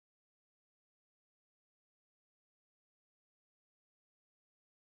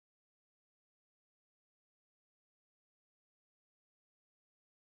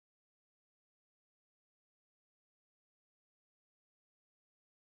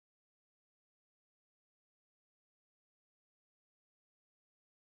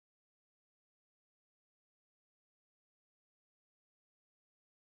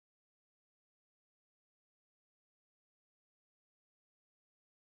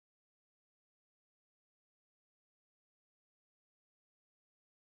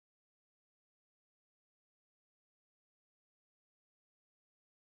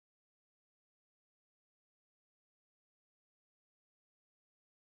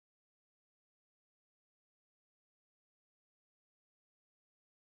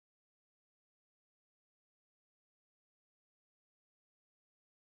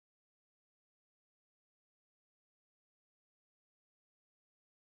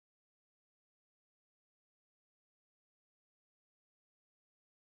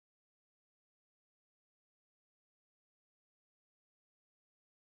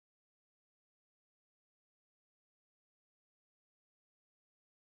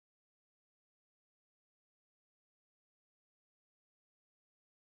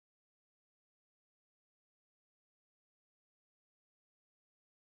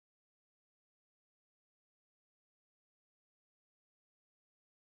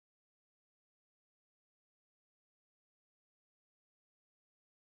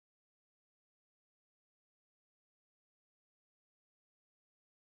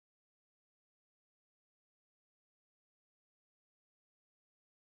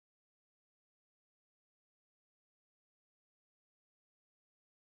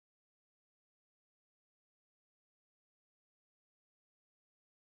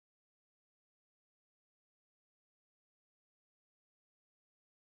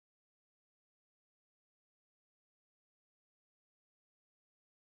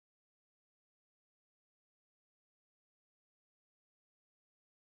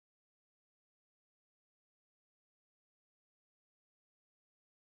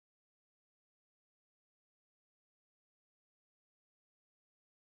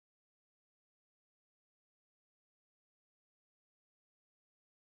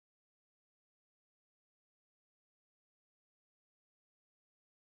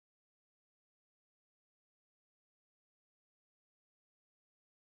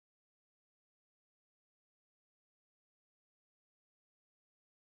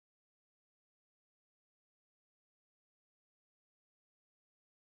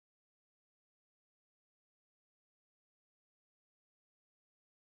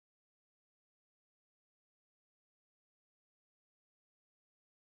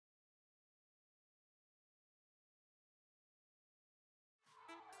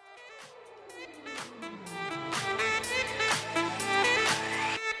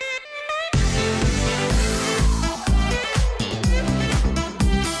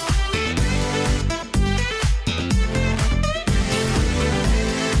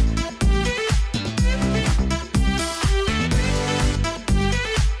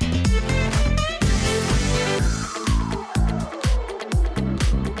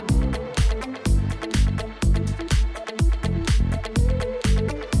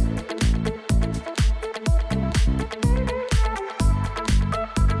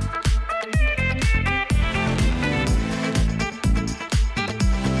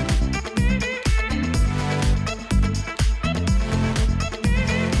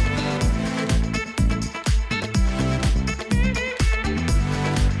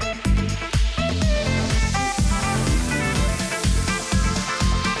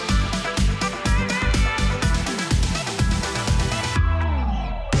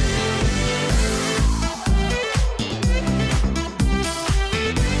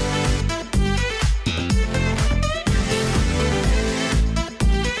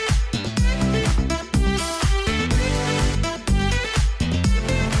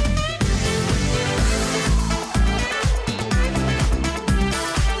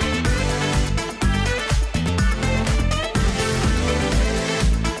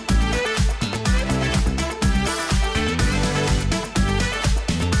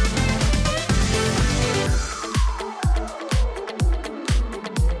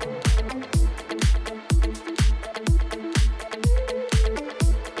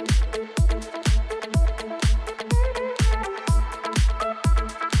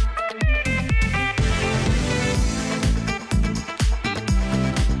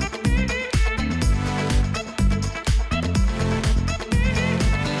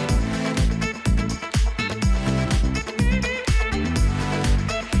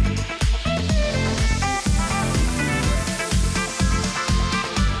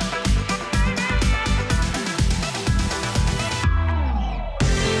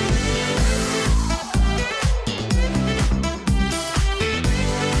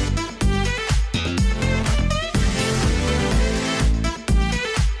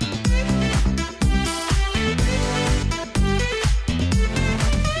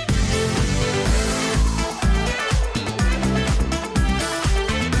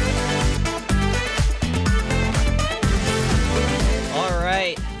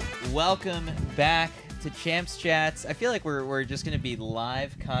welcome back to Champs Chats. I feel like we're just going to be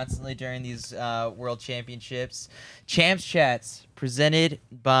live constantly during these World Championships. Champs Chats presented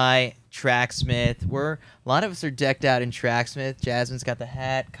by Tracksmith. A lot of us are decked out in Tracksmith. Jasmine's got the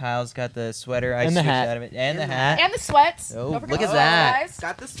hat. Kyle's got the sweater. And the hat. Out of it. And the hat. And the sweats. Oh, Don't forget look at the that. sweats, guys.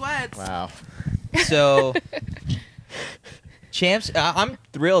 Got the sweats. Wow. So, Champs, I'm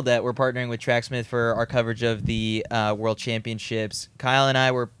thrilled that we're partnering with Tracksmith for our coverage of the World Championships. Kyle and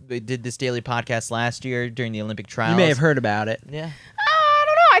I did this daily podcast last year during the Olympic trials. You may have heard about it. Yeah. I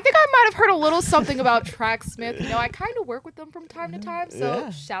don't know. I think I might have heard a little something about Tracksmith. You know, I kind of work with them from time to time, so Yeah.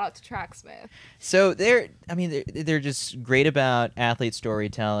 shout out to Tracksmith. So they're just great about athlete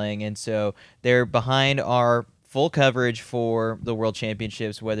storytelling, and so they're behind our full coverage for the World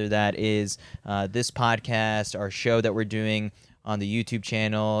Championships, whether that is this podcast, our show that we're doing on the YouTube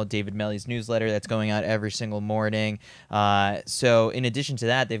channel, David Melly's newsletter that's going out every single morning. So in addition to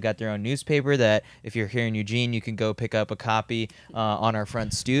that, they've got their own newspaper that if you're here in Eugene, you can go pick up a copy on our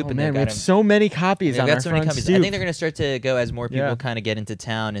front stoop. Oh, And man, they've we got have so many copies on our front stoop. I think they're going to start to go as more people kind of get into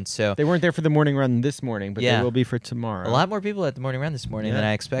town. And so they weren't there for the morning run this morning, but they will be for tomorrow. A lot more people at the morning run this morning than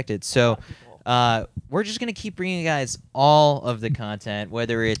I expected. So we're just going to keep bringing you guys all of the content,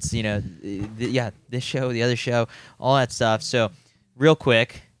 whether it's, this show, the other show, all that stuff. So real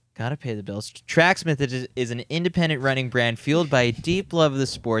quick, got to pay the bills. Tracksmith is an independent running brand fueled by a deep love of the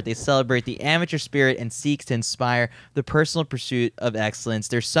sport. They celebrate the amateur spirit and seek to inspire the personal pursuit of excellence.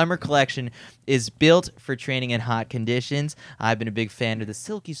 Their summer collection is built for training in hot conditions. I've been a big fan of the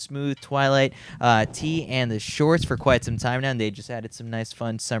silky smooth Twilight tee and the shorts for quite some time now, and they just added some nice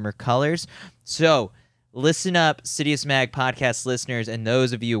fun summer colors. So listen up, CITIUS MAG podcast listeners, and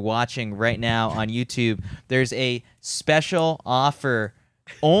those of you watching right now on YouTube. There's a special offer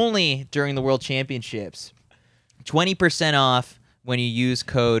only during the World Championships. 20% off when you use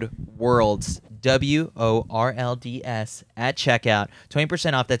code WORLDS, WORLDS, at checkout.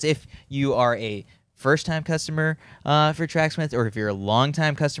 20% off. That's if you are a first-time customer for Tracksmith, or if you're a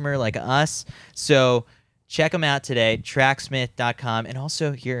long-time customer like us. So check them out today, tracksmith.com. And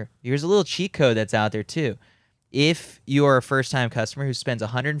also here's a little cheat code that's out there too. If you are a first-time customer who spends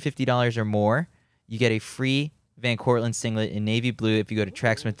 $150 or more, you get a free Van Cortlandt singlet in navy blue if you go to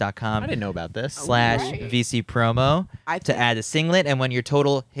tracksmith.com. I didn't know about this. /VC promo to add a singlet. And when your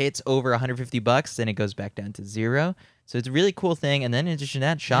total hits over $150, then it goes back down to $0. So it's a really cool thing. And then in addition to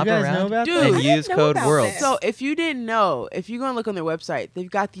that, shop around and use code WORLDS. So if you didn't know, if you're going to look on their website, they've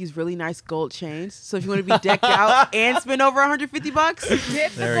got these really nice gold chains. So if you want to be decked out and spend over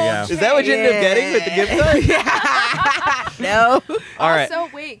 $150, there we go. Is that what you ended up getting with the gift card? No. All right.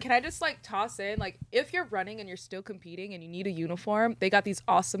 Also, wait, can I just toss in, if you're running and you're still competing and you need a uniform, they got these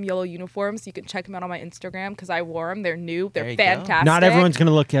awesome yellow uniforms. You can check them out on my Instagram because I wore them. They're new. They're fantastic. Not everyone's going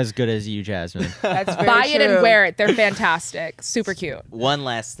to look as good as you, Jasmine. That's very Buy it and wear it. They're fantastic. Super cute. One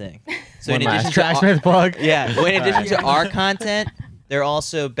last thing. So One in last addition to Tracksmith plug. Yeah. Well, in addition to our content, they're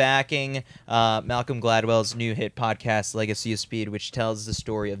also backing Malcolm Gladwell's new hit podcast, Legacy of Speed, which tells the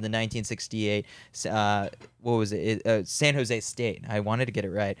story of the 1968, San Jose State. I wanted to get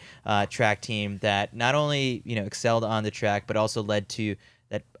it right. Track team that not only excelled on the track, but also led to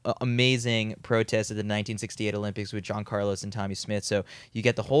that amazing protest at the 1968 Olympics with John Carlos and Tommy Smith. So you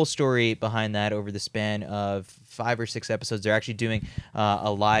get the whole story behind that over the span of 5 or 6 episodes. They're actually doing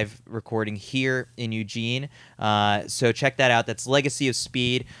a live recording here in Eugene. So check that out. That's Legacy of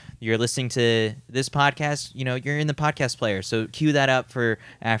Speed. You're listening to this podcast, you're in the podcast player. So cue that up for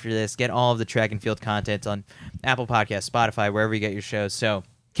after this. Get all of the track and field content on Apple Podcasts, Spotify, wherever you get your shows. So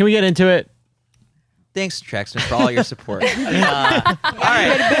can we get into it? Thanks, Tracksmith, for all your support. All right,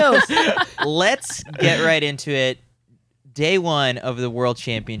 let's get right into it. Day one of the World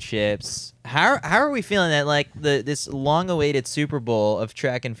Championships. How are we feeling that this long-awaited Super Bowl of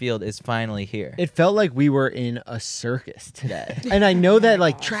track and field is finally here? It felt like we were in a circus today. And I know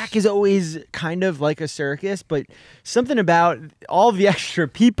that track is always kind of like a circus, but something about all the extra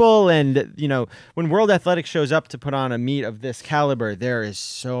people and, when World Athletics shows up to put on a meet of this caliber, there is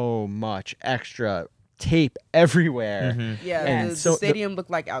so much extra tape everywhere. Mm-hmm. Yeah, and the stadium looked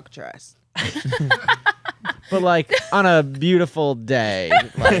like Alcatraz. But on a beautiful day,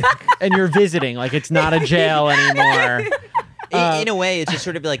 and you're visiting, it's not a jail anymore. In a way, it's just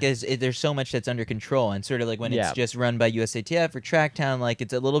sort of there's so much that's under control, and sort of when it's just run by USATF or Tracktown,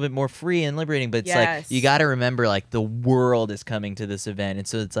 it's a little bit more free and liberating. But it's you got to remember, the world is coming to this event, and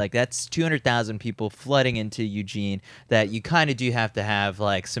so it's that's 200,000 people flooding into Eugene. That you kind of do have to have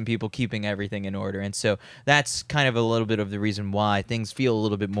some people keeping everything in order, and so that's kind of a little bit of the reason why things feel a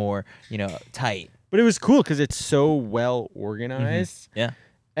little bit more tight. But it was cool because it's so well organized. Mm-hmm. Yeah.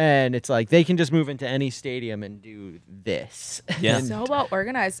 And it's like they can just move into any stadium and do this. Yeah. So well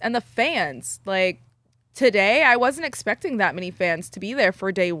organized. And the fans, like today, I wasn't expecting that many fans to be there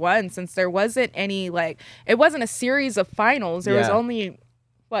for day one, since there wasn't any, like, it wasn't a series of finals. There was only,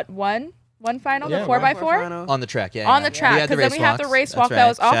 what, one final, the 4x4? On the track, On the track, because then we have the race walk that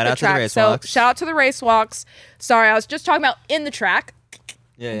was off the track. So shout out to the race walks. Sorry, I was just talking about in the track.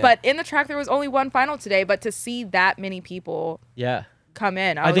 Yeah. But in the track, there was only one final today. But to see that many people come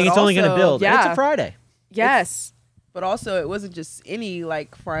in, I think it's only going to build. Yeah. It's a Friday. Yes. But also, it wasn't just any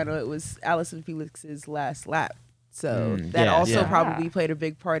like final. It was Allyson Felix's last lap. So that also probably played a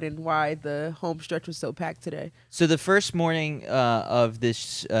big part in why the home stretch was so packed today. So the first morning of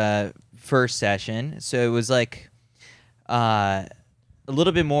this first session, so it was like a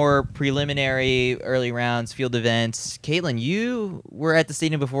little bit more preliminary, early rounds, field events. Caitlin, you were at the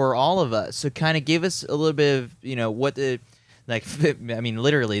stadium before all of us, so kind of give us a little bit of, you know, what the, like, I mean,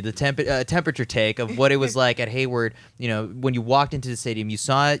 literally the temperature take of what it was like at Hayward. You know, when you walked into the stadium, you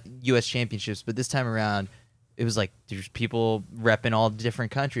saw U.S. championships, but this time around, it was like there's people repping all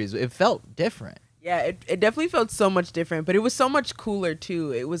different countries. It felt different. Yeah, it definitely felt so much different, but it was so much cooler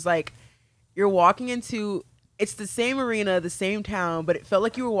too. It was like you're walking into, it's the same arena, the same town, but it felt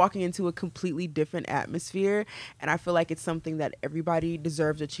like you were walking into a completely different atmosphere. And I feel like it's something that everybody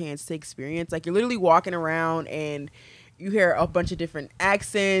deserves a chance to experience. Like, you're literally walking around and you hear a bunch of different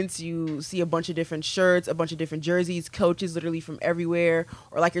accents, you see a bunch of different shirts, a bunch of different jerseys, coaches literally from everywhere.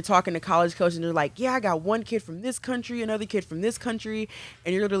 Or like you're talking to college coaches and they're like, yeah, I got one kid from this country, another kid from this country.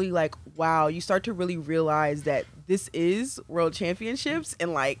 And you're literally like, wow, you start to really realize that this is World Championships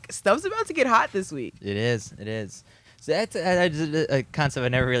and like stuff's about to get hot this week. It is. So that's a concept I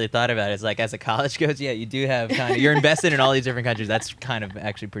never really thought about. It's like, as a college coach, yeah, you do have kind of, you're invested in all these different countries. That's kind of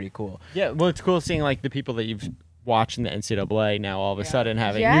actually pretty cool. Yeah, well, it's cool seeing like the people that you've watching the NCAA now all of a sudden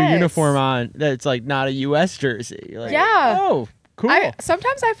having new uniform on that's like not a U.S. jersey. Like, oh, cool.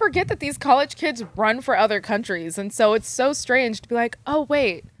 Sometimes I forget that these college kids run for other countries, and so it's so strange to be like, oh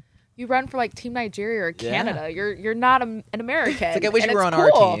wait, you run for like Team Nigeria or Canada. You're not an American. It's like, I wish you were on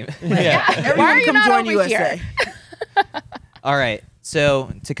our team. Everyone why are you come not join over USA. here? All right.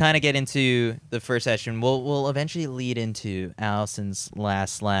 So to kind of get into the first session, we'll eventually lead into Allyson's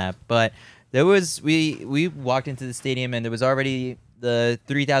last lap, but there was, we walked into the stadium and there was already the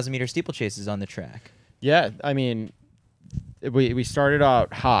 3,000 meter steeplechases on the track. Yeah, I mean, we started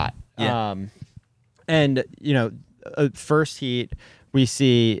out hot. Yeah. And you know, first heat we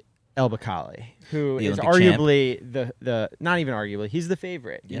see El Bakali, who The is Olympic arguably the not even arguably, he's the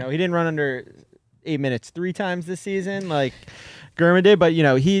favorite. You know, he didn't run under 8 minutes 3 times this season like Gurma did, but you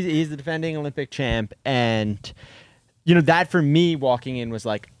know, he's the defending Olympic champ. And you know, that for me walking in was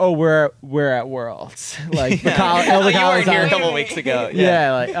like, oh, we're at Worlds. Like, El Bakali's you weren't here on a couple weeks ago.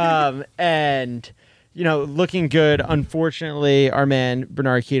 like, and you know, looking good. Unfortunately, our man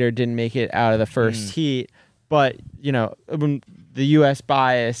Bernard Keeter didn't make it out of the first heat. But you know, the U.S.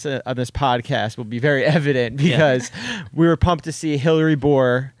 bias on this podcast will be very evident because we were pumped to see Hillary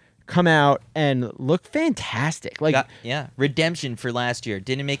Bohr come out and look fantastic. Like, redemption for last year.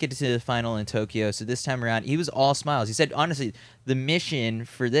 Didn't make it to the final in Tokyo, so this time around he was all smiles. He said, honestly, the mission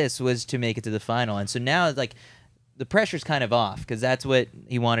for this was to make it to the final, and so now it's like the pressure's kind of off because that's what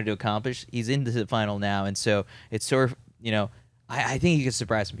he wanted to accomplish. He's into the final now, and so it's sort of, you know, I think he could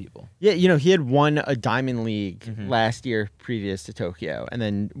surprise some people. Yeah, you know, he had won a Diamond League last year previous to Tokyo and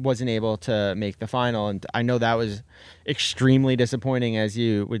then wasn't able to make the final. And I know that was extremely disappointing, as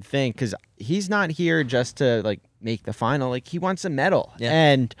you would think, because he's not here just to, like, make the final. Like, he wants a medal. Yeah.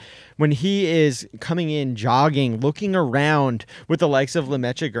 And when he is coming in, jogging, looking around with the likes of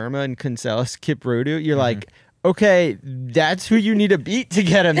Lemecha Gurma and Conselis Kiprudu, you're like, okay, that's who you need to beat to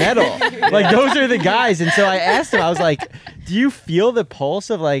get a medal. Like, those are the guys. And so I asked him, I was like, do you feel the pulse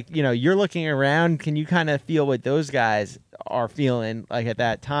of, like, you know, you're looking around, can you kind of feel what those guys are feeling like at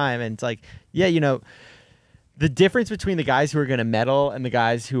that time? And it's like, yeah, you know, the difference between the guys who are going to medal and the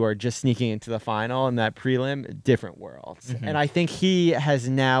guys who are just sneaking into the final and that prelim, different worlds. And I think he has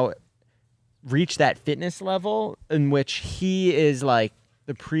now reached that fitness level in which he is like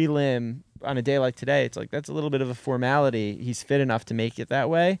the prelim. On a day like today, it's like, that's a little bit of a formality. He's fit enough to make it that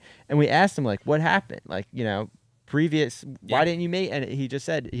way. And we asked him, like, what happened? Like, you know, why didn't you make? And he just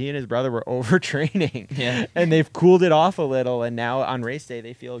said he and his brother were overtraining. And they've cooled it off a little. And now on race day,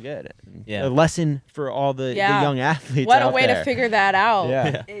 they feel good. A lesson for all the young athletes. What a way to figure that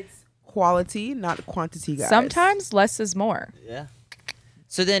out. It's quality, not quantity, guys. Sometimes less is more.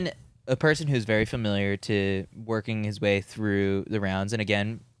 So then a person who's very familiar to working his way through the rounds, and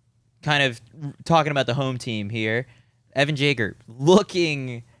again, kind of talking about the home team here, Evan Jager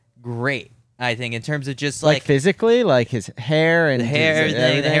looking great. I think in terms of just like physically, like his hair and the hair,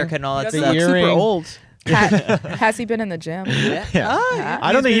 everything, the haircut, and all that He stuff. doesn't look super old. Has he been in the gym? Yeah.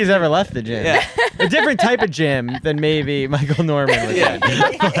 I don't think he's ever left the gym. Yeah. A different type of gym than maybe Michael Norman was in.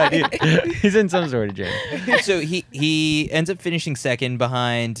 But he's in some sort of gym. So he ends up finishing second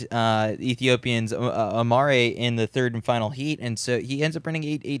behind Ethiopian's Amare in the third and final heat, and so he ends up running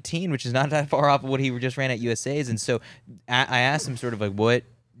 8:18, which is not that far off of what he just ran at USA's. And so I asked him sort of like, what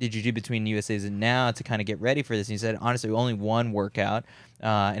did you do between USA's and now to kind of get ready for this? And he said, honestly, only one workout,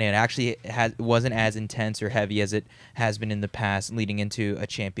 and it actually wasn't as intense or heavy as it has been in the past leading into a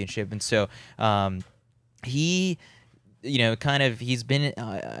championship. And so he, he's been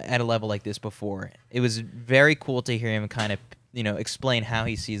at a level like this before. It was very cool to hear him kind of, explain how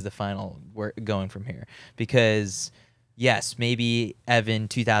he sees the final going from here. Because, yes, maybe Evan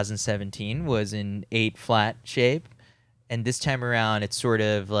 2017 was in 8 flat shape. And this time around, it's sort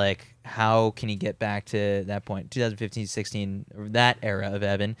of like, how can he get back to that point? 2015, 16, that era of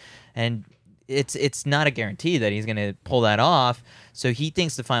Evan. And it's not a guarantee that he's going to pull that off. So he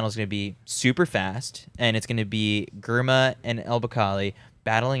thinks the final is going to be super fast, and it's going to be Girma and El Bakkali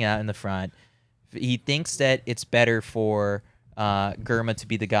battling out in the front. He thinks that it's better for Girma to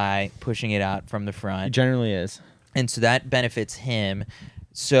be the guy pushing it out from the front. He generally is. And so that benefits him.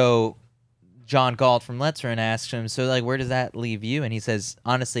 So John Galt from Let's Run asked him, so like, where does that leave you? And he says,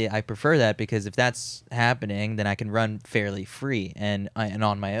 honestly, I prefer that, because if that's happening, then I can run fairly free and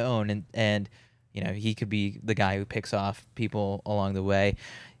on my own, and he could be the guy who picks off people along the way.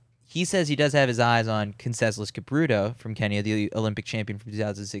 He says he does have his eyes on Conseslus Kipruto from Kenya, the Olympic champion from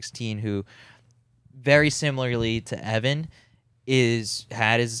 2016, who very similarly to Evan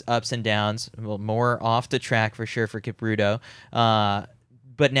had his ups and downs, well, more off the track for sure for Kipruto.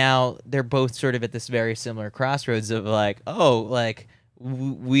 But now they're both sort of at this very similar crossroads of like,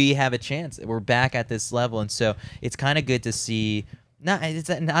 we have a chance. We're back at this level. And so it's kind of good to see, it's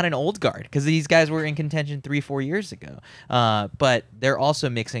not an old guard, because these guys were in contention 3-4 years ago. But they're also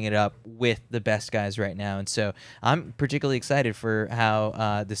mixing it up with the best guys right now. And so I'm particularly excited for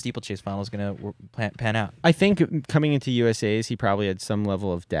how the steeplechase final is going to pan out. I think coming into USA's, he probably had some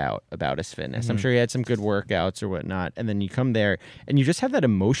level of doubt about his fitness. I'm sure he had some good workouts or whatnot. And then you come there and you just have that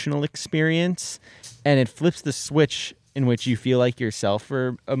emotional experience, and it flips the switch in which you feel like yourself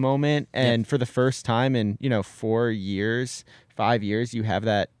for a moment. And for the first time in, 5 years, you have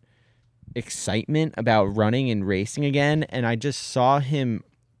that excitement about running and racing again. And I just saw him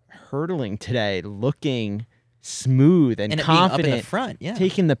hurdling today, looking smooth and confident, being up in the front,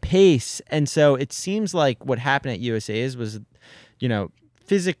 taking the pace. And so it seems like what happened at USA's was,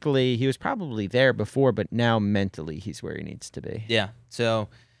 physically he was probably there before, but now mentally he's where he needs to be. Yeah. So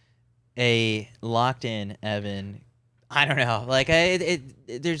a locked in Evan, I don't know. Like,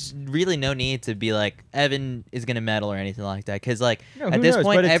 there's really no need to be like, Evan is going to medal or anything like that. Because, like, at this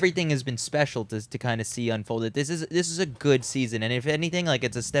point, everything has been special to kind of see unfolded. This is a good season. And if anything, like,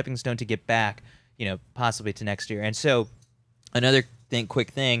 it's a stepping stone to get back, possibly to next year. And so another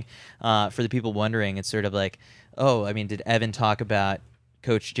quick thing for the people wondering, it's sort of like, did Evan talk about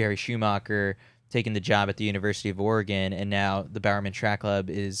Coach Jerry Schumacher taking the job at the University of Oregon, and now the Bowerman Track Club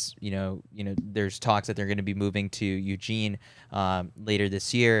is, there's talks that they're going to be moving to Eugene later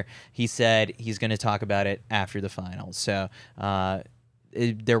this year. He said he's going to talk about it after the finals. So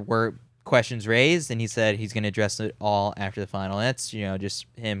there were questions raised, and he said he's going to address it all after the final. And that's, just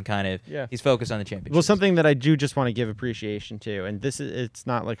him kind of, he's focused on the championship. Well, something that I do just want to give appreciation to, and it's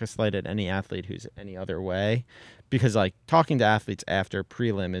not like a slight at any athlete who's any other way, because like talking to athletes after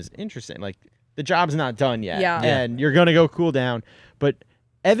prelim is interesting. Like, the job's not done yet, and you're going to go cool down. But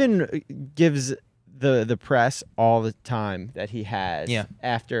Evan gives the press all the time that he has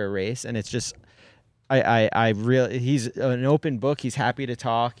after a race, and it's just, I really, he's an open book. He's happy to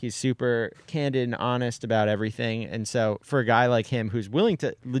talk. He's super candid and honest about everything. And so for a guy like him who's willing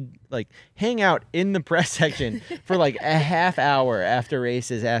to like hang out in the press section for like a half hour after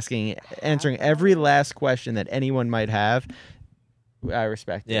races, answering every last question that anyone might have, I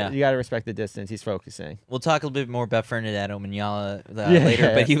respect it. You got to respect the distance. He's focusing. We'll talk a little bit more about Fernandad Omanyala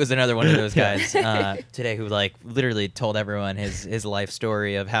later, but he was another one of those guys today who like literally told everyone his life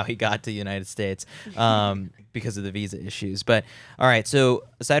story of how he got to the United States. because of the visa issues. But all right, so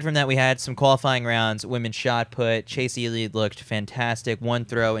aside from that, we had some qualifying rounds. Women's shot put. Chase Ely looked fantastic. One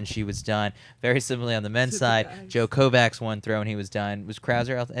throw and she was done. Very similarly on the men's side, Joe Kovacs one throw and he was done. Was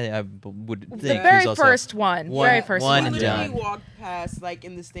Krauser out? I would think the very first one. Very first one one. and literally done. walked past like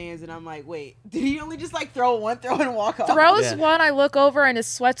in the stands, and I'm like, wait, did he only just like throw one throw and walk off? Throws one. I look over and his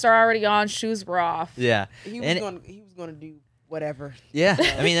sweats are already on. Shoes were off. Yeah, He was going to do whatever. yeah.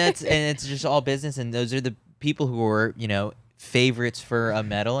 I mean, it's just all business, and those are the people who are favorites for a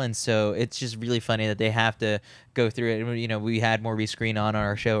medal, and so it's just really funny that they have to go through it. We had Maurice Green on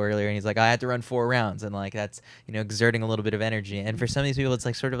our show earlier, and he's like, I had to run 4 rounds, and like that's exerting a little bit of energy. And for some of these people, it's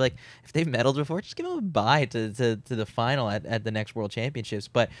like sort of like if they've medaled before, just give them a bye to the final at the next World Championships.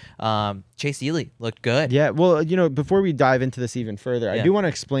 But Chase Ely looked good. Yeah, well, before we dive into this even further, I do want to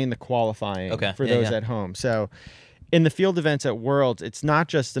explain the qualifying for those at home. So in the field events at Worlds, it's not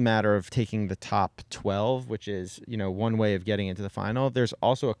just a matter of taking the top 12, which is, one way of getting into the final. There's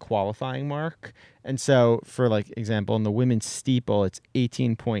also a qualifying mark. And so, for like example, in the women's steeple, it's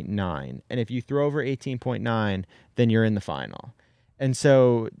 18.9. And if you throw over 18.9, then you're in the final. And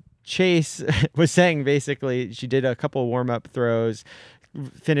so Chase was saying basically she did a couple warm-up throws,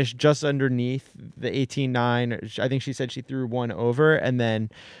 finished just underneath the 18.9. I think she said she threw one over, and then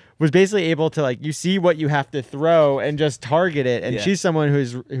was basically able to you see what you have to throw and just target it. And she's someone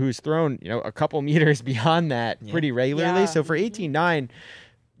who's thrown a couple meters beyond that pretty regularly. So for 18.9,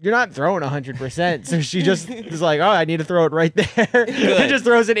 you're not throwing 100%. So she just is like, oh, I need to throw it right there. And just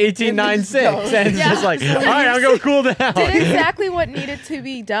throws an 18.96. And it's just like, all right, I'm going to cool down. Did exactly what needed to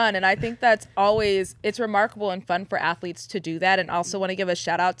be done. And I think that's always, it's remarkable and fun for athletes to do that. And also want to give a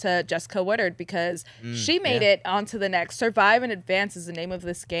shout out to Jessica Woodard because she made it onto the next. Survive and Advance is the name of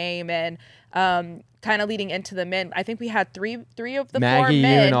this game. And kind of leading into the men, I think we had three of the Maggie 4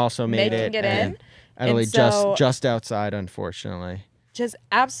 men Yoon also made making it in. Adelaide so, just outside, unfortunately. Just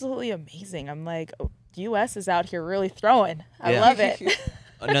absolutely amazing. I'm like, U.S. is out here really throwing. I love it.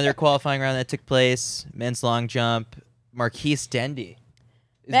 Another qualifying round that took place, men's long jump. Marquise Dendy.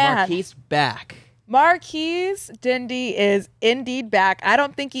 Is Man. Marquise back? Marquise Dendy is indeed back. I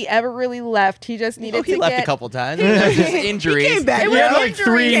don't think he ever really left. He just needed to he left get... a couple times. Just injuries. He came back. It He had was like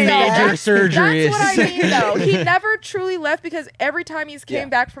 3 injuries, major though. surgeries. That's what I mean, though. He never truly left because every time he's came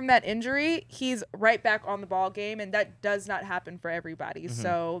back from that injury, he's right back on the ball game, and that does not happen for everybody.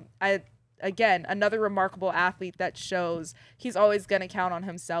 So again, another remarkable athlete that shows he's always going to count on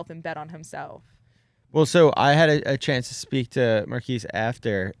himself and bet on himself. Well, so I had a chance to speak to Marquise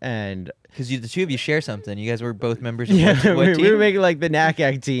after, and because the two of you share something. You guys were both members of what we team? were making like the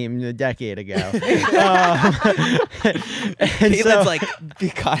NACAG team a decade ago. Caitlin's like,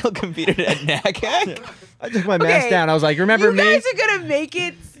 Kyle competed at NACAG? I took my mask down. I was like, remember you me? guys are gonna make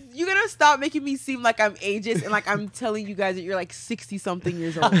it. You're gonna stop making me seem like I'm ageist and like I'm telling you guys that you're like 60-something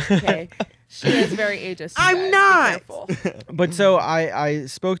years old. Okay. She is very ageist. I'm not. But so I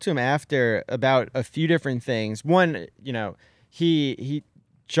spoke to him after about a few different things. One, he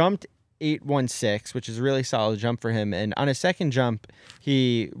jumped 8.16, which is a really solid jump for him. And on his second jump,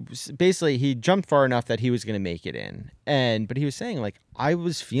 he jumped far enough that he was going to make it in. But he was saying like, I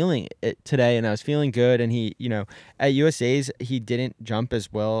was feeling it today and I was feeling good. And he, at USA's, he didn't jump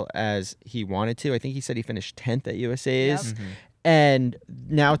as well as he wanted to. I think he said he finished 10th at USA's. Yep. And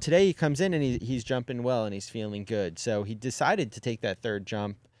now today he comes in and he's jumping well and he's feeling good. So he decided to take that third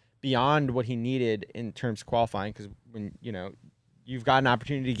jump beyond what he needed in terms of qualifying, because when you've got an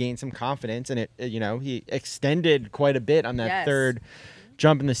opportunity to gain some confidence, and he extended quite a bit on that third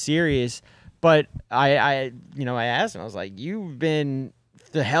jump in the series. But I asked him, I was like, you've been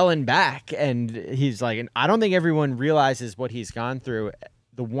the hell and back, and he's like, and I don't think everyone realizes what he's gone through.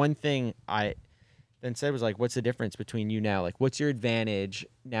 The one thing I then said was like, what's the difference between you now? Like, what's your advantage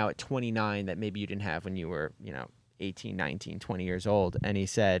now at 29 that maybe you didn't have when you were, 18, 19, 20 years old? And he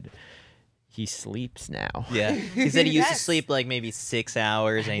said he sleeps now. Yeah. He said he used to sleep like maybe 6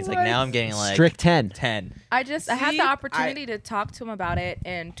 hours, and he's like, now I'm getting like strict 10. I had the opportunity to talk to him about it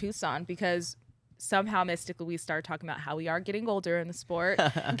in Tucson because somehow mystically we started talking about how we are getting older in the sport.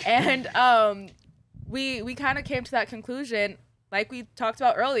 And we kind of came to that conclusion. Like we talked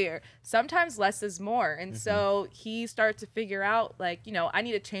about earlier, sometimes less is more. And so he started to figure out, like, I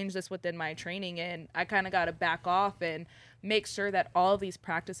need to change this within my training. And I kind of got to back off and make sure that all of these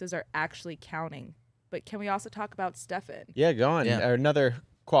practices are actually counting. But can we also talk about Stefan? Yeah, go on. Yeah. Another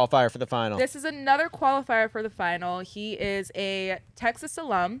qualifier for the final. This is another qualifier for the final. He is a Texas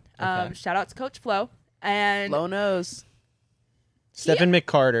alum. Shout out to Coach Flo. And Flo knows. Stephen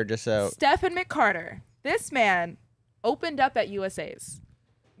McCarter, just so. Stephen McCarter. This man opened up at USA's,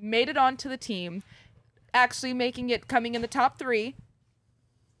 made it onto the team, actually coming in the top 3.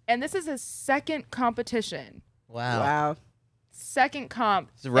 And this is his second competition. Wow. Second comp.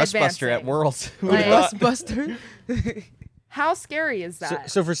 It's a Rust Buster at Worlds. Like, Rust Buster. How scary is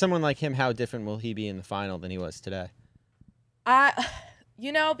that? So for someone like him, how different will he be in the final than he was today?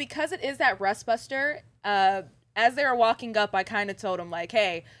 Because it is that Rust Buster, as they were walking up, I kind of told him, like,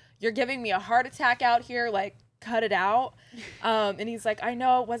 hey, you're giving me a heart attack out here. Like, cut it out. And he's like, I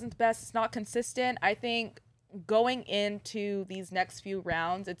know it wasn't the best. It's not consistent. I think going into these next few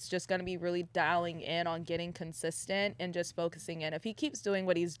rounds, it's just going to be really dialing in on getting consistent and just focusing in. If he keeps doing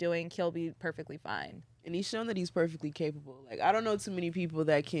what he's doing, he'll be perfectly fine. And he's shown that he's perfectly capable. Like, I don't know too many people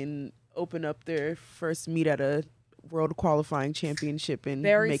that can open up their first meet at a world qualifying championship and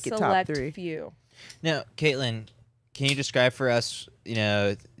make it top 3. Very select few. Now, Caitlin, can you describe for us,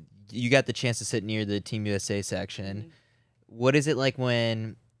 you got the chance to sit near the Team USA section. Mm-hmm. What is it like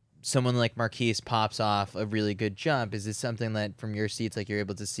when someone like Marquise pops off a really good jump? Is this something that from your seats, like, you're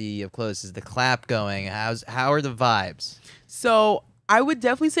able to see up close? Is the clap going? How are the vibes? So I would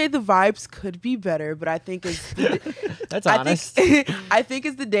definitely say the vibes could be better, but I think That's honest. I think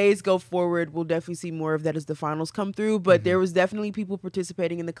as the days go forward, we'll definitely see more of that as the finals come through. But there was definitely people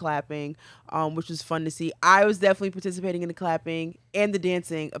participating in the clapping, which was fun to see. I was definitely participating in the clapping and the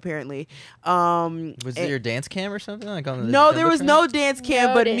dancing, apparently. Was there your dance cam or something? Like on the no, there was no dance cam,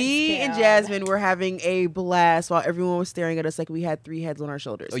 No but dance me cam. and Jasmine were having a blast while everyone was staring at us like we had 3 heads on our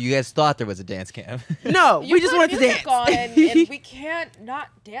shoulders. Oh, you guys thought there was a dance cam. No, You we just put wanted to music dance. on, and we can't not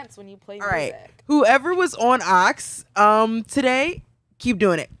dance when you play All music. right. Whoever was on Ox today, keep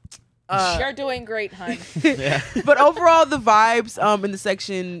doing it. You're doing great, hun. Yeah. But overall, the vibes in the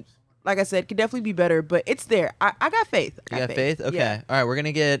section, like I said, could definitely be better. But it's there. I got faith. You got faith? Okay. Yeah. All right, we're going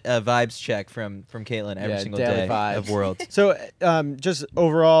to get a vibes check from Caitlin every single daily day vibes. of Worlds. So just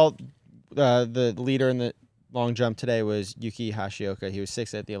overall, the leader in the long jump today was Yuki Hashioka. He was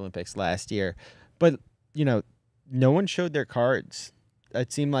 6th at the Olympics last year. But, no one showed their cards.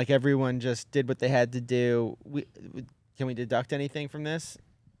 It seemed like everyone just did what they had to do. Can we deduct anything from this?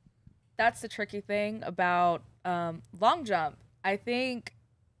 That's the tricky thing about long jump. I think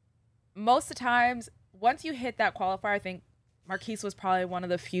most of the times, once you hit that qualifier, I think Marquise was probably one of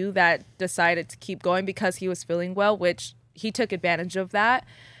the few that decided to keep going because he was feeling well, which he took advantage of that.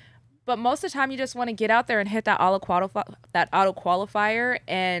 But most of the time, you just want to get out there and hit that auto qualifier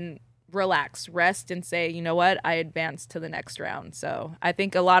and relax, rest, and say, you know what, I advanced to the next round. So I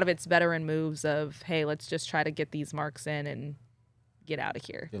think a lot of it's better in moves of, hey, let's just try to get these marks in and get out of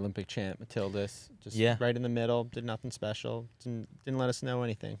here. The Olympic champ, Matildas, just Yeah. right in the middle, did nothing special, didn't let us know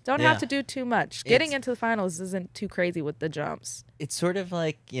anything. Don't Yeah. have to do too much. Getting into the finals isn't too crazy with the jumps. It's sort of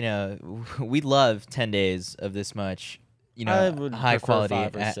like, we love 10 days of this much, I would high prefer quality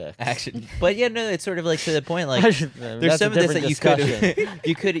 5 or 6. action. But no, it's sort of like to the point, like, there's That's some a of this that different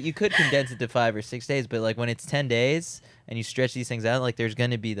you could condense it to 5 or 6 days, but like when it's 10 days and you stretch these things out, like there's going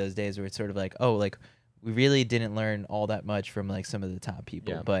to be those days where it's sort of like, oh, like we really didn't learn all that much from like some of the top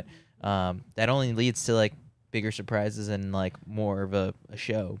people. Yeah. But that only leads to like bigger surprises and like more of a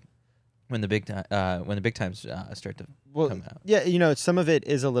show when the big times start to come out. Yeah, some of it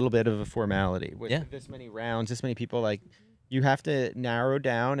is a little bit of a formality. With Yeah. this many rounds, this many people, like you have to narrow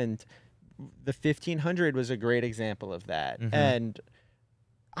down, and the 1500 was a great example of that. Mhm. And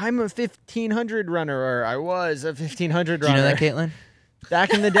I'm a 1500 runner, or I was a 1500 Do you runner. know that, Caitlin?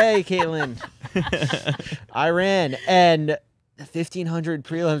 Back in the day, Caitlin, I ran, and the 1500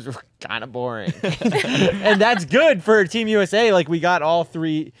 prelims were kind of boring. And that's good for Team USA. Like, we got all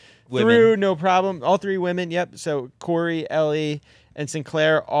 3 Women. through, no problem. All 3 women, yep. So Corey, Ellie, and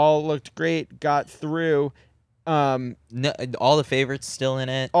Sinclair all looked great, got through. No, all the favorites still in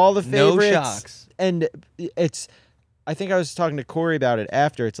it. All the No favorites. shocks. And I think I was talking to Corey about it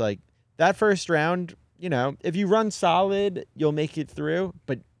after. It's like that first round, if you run solid, you'll make it through.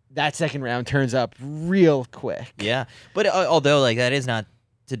 But that second round turns up real quick. Yeah, but although like that is not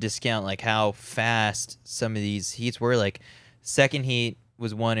to discount like how fast some of these heats were. Like second heat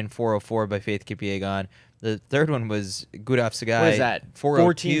was won in 4:04 by Faith Kipyegon. The third one was Gudaf Sagai. What is that?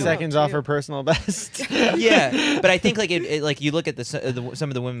 14 seconds off her personal best. Yeah, but I think like it like you look at some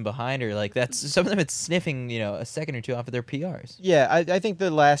of the women behind her, like that's some of them it's sniffing a second or two off of their PRs. Yeah, I think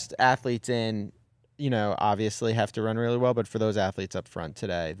the last athletes in, obviously have to run really well, but for those athletes up front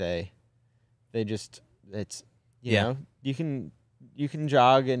today, they just it's you can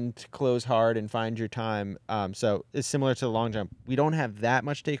jog and close hard and find your time. So it's similar to the long jump. We don't have that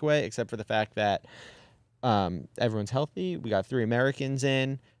much takeaway except for the fact that everyone's healthy. We got 3 Americans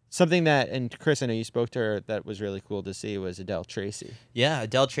in, Something that, and Chris, I know you spoke to her, that was really cool to see was Adele Tracy. Yeah,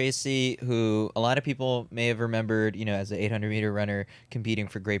 Adele Tracy, who a lot of people may have remembered, as an 800-meter runner competing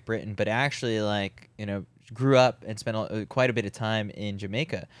for Great Britain, but actually, grew up and spent quite a bit of time in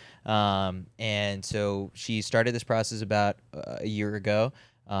Jamaica. And so she started this process about a year ago.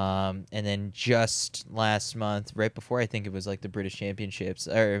 And then just last month, right before I think it was the British Championships,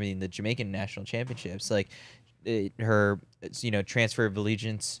 the Jamaican National Championships, her transfer of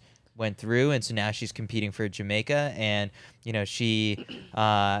allegiance went through, and so now she's competing for Jamaica. And she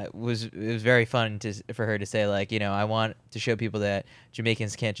it was very fun for her to say I want to show people that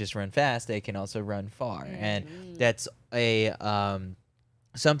Jamaicans can't just run fast, they can also run far. And that's a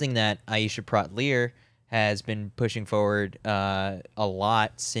something that Aisha Pratt-Lear has been pushing forward a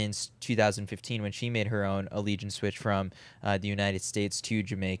lot since 2015 when she made her own allegiance switch from the United States to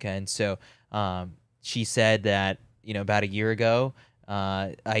Jamaica. And so she said that, about a year ago,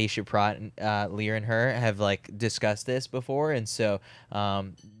 Aisha Pratt-Lear and her have discussed this before. And so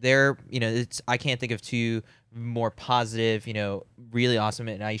they're, I can't think of two more positive, really awesome.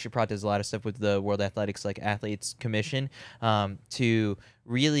 And Aisha Pratt does a lot of stuff with the World Athletics, Athletes Commission, to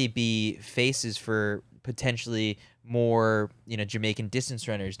really be faces for potentially more, Jamaican distance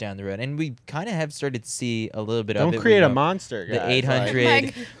runners down the road. And we kind of have started to see a little bit of it. Don't create a monster, guys. The 800,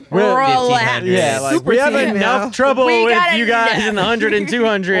 relax. 1500. Yeah, we have enough trouble with you guys in the 100 and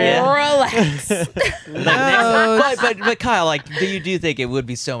 200. Relax. But Kyle, do you think it would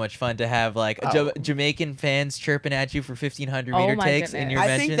be so much fun to have Jamaican fans chirping at you for 1500 meter takes in your I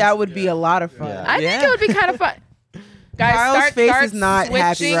mentions? think that would be a lot of fun. Yeah. I think it would be kind of fun. Guys, Kyle's face start is not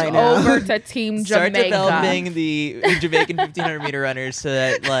happy switching right now. over to Team Start Jamaica. developing the Jamaican 1500 meter runners so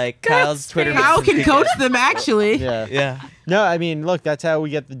that Kyle's Twitter. Kyle can coach them actually. Yeah. Yeah. No, I mean, look, that's how we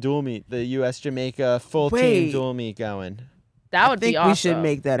get the dual meet, the U.S. Jamaica full team dual meet going. That would I think be awesome. we should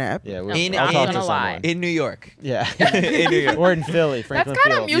make that happen. Yeah, In- I'll I'm talk not to gonna lie. someone. In New York. Yeah, In New York. or in Philly, That's Franklin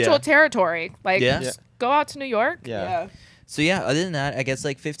kind of Field. mutual Yeah. territory. Yeah. Go out to New York. Yeah. So yeah, other than that, I guess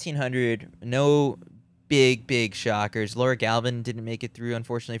 1500, no big shockers. Laura Galvin didn't make it through,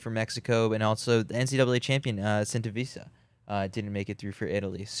 unfortunately, for Mexico, and also the NCAA champion Cintavisa didn't make it through for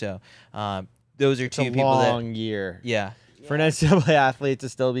Italy. So those are It's two a people long year. Yeah. For an NCAA athlete to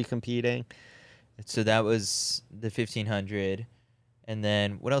still be competing. So that was the 1500, and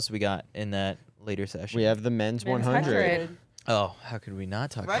then what else we got in that later session? We have the men's Men's 100. 100. Oh, how could we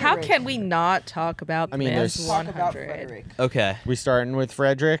not talk? Right. about How can we not talk about the I mean, men's there's- Talk about 100? Frederick. Okay. We starting with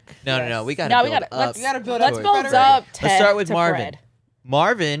Frederick. No. We got to No, build we gotta- up. let's- You gotta build Let's up. build Frederick. up. Let's start with to Marvin. Fred.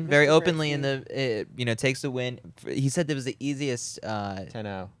 Marvin very Mr. openly in Frederick. the takes the win. He said that was the easiest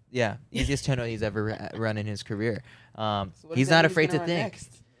 10-0. easiest 10 he's ever run in his career. So what He's does that not mean afraid he's to gonna think. run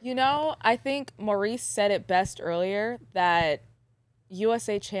next? I think Maurice said it best earlier that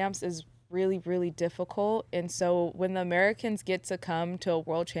USA Champs is really, really difficult. And so when the Americans get to come to a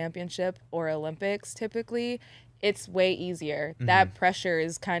world championship or Olympics, typically, it's way easier. That pressure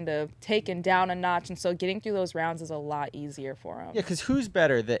is kind of taken down a notch. And so getting through those rounds is a lot easier for them. Yeah, because who's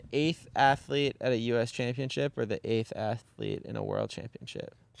better, the 8th athlete at a U.S. championship or the 8th athlete in a world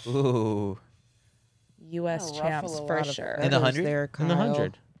championship? Ooh. U.S. Gonna champs ruffle a for lot of sure. In the feathers 100? there, In the Kyle.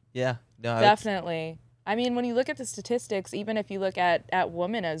 100. Yeah. No. it's- Definitely. I mean, when you look at the statistics, even if you look at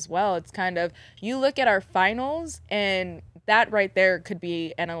women as well, it's kind of, you look at our finals and that right there could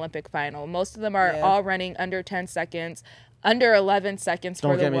be an Olympic final. Most of them are Yeah. all running under 10 seconds, under 11 seconds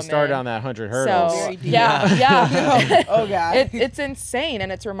Don't for the get me women. started on that 100 hurdles. So, Very deep. yeah. Oh God. It's insane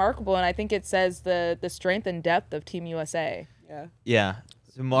and it's remarkable. And I think it says the strength and depth of Team USA. Yeah. Yeah.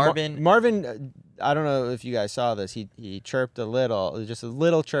 So Marvin. Marvin, I don't know if you guys saw this. He chirped just a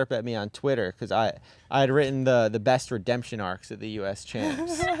little chirp at me on Twitter because I had written the best redemption arcs of the U.S.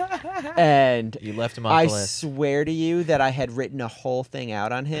 champs, and you left him off I the list. swear to you that I had written a whole thing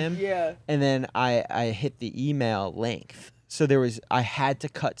out on him. Yeah. And then I hit the email length, so I had to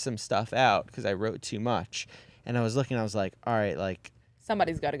cut some stuff out because I wrote too much, and I was looking. I was like, all right,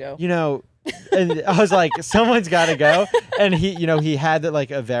 Somebody's got to go. and I was like, someone's got to go. And he had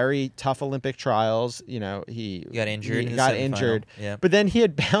a very tough Olympic trials. He got injured. He in the got semifinal. injured. Yeah. But then he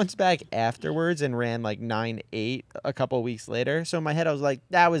had bounced back afterwards and ran 9.8 a couple weeks later. So in my head, I was like,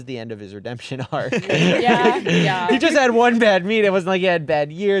 that was the end of his redemption arc. Yeah. He just had one bad meet. It wasn't like he had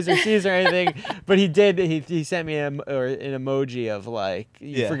bad years or seasons or anything. But he did. He sent me an emoji of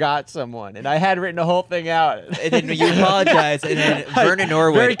you forgot someone, and I had written a whole thing out. And then you apologize, and then Vernon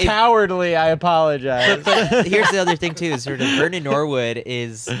Norwood. Very cowardly. Kerley, I apologize. But here's the other thing too: is sort of Vernon Norwood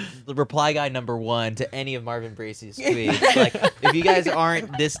is the reply guy number 1 to any of Marvin Bracey's tweets. Like, if you guys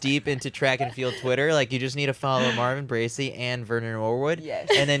aren't this deep into track and field Twitter, like, you just need to follow Marvin Bracey and Vernon Norwood,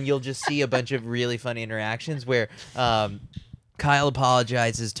 and then you'll just see a bunch of really funny interactions where. Kyle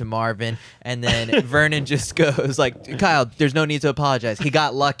apologizes to Marvin, and then Vernon just goes like, "Kyle, there's no need to apologize. He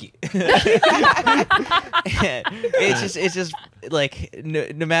got lucky." it's just like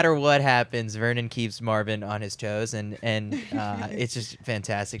no matter what happens, Vernon keeps Marvin on his toes, and it's just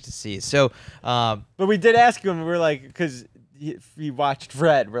fantastic to see. So, but we did ask him. We were like, because he watched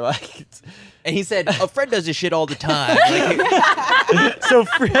Fred. We're like, and he said, "Oh, Fred does this shit all the time." Like, so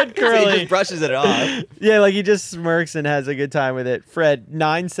Fred Kerley so he just brushes it off. Yeah, like he just smirks and has a good time with it. Fred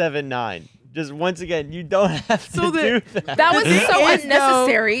 979. Just once again, you don't have to do that. That was so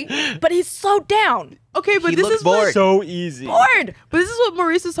unnecessary, but he's so down. Okay, but He this looks is what bored. So easy. Bored. But this is what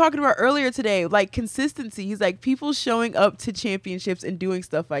Maurice was talking about earlier today, like consistency. He's like, people showing up to championships and doing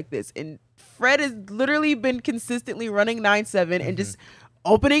stuff like this. And Fred has literally been consistently running 9.7 and just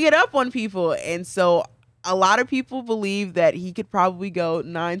opening it up on people. And so a lot of people believe that he could probably go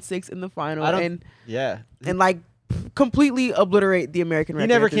 9.6 in the final and like completely obliterate the American record.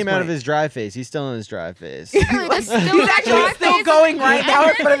 He never at this came out of point. his drive phase. He's still in his drive phase. He's actually still going right now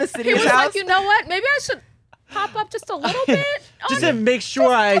in front of the He city's was house. like, you know what? Maybe I should pop up just a little bit. Just to make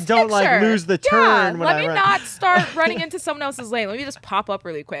sure I just don't make like sure. lose the turn when let I me run. not start running into someone else's lane. Let me just pop up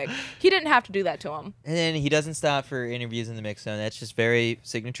really quick. He didn't have to do that to him. And then he doesn't stop for interviews in the mix zone. That's just very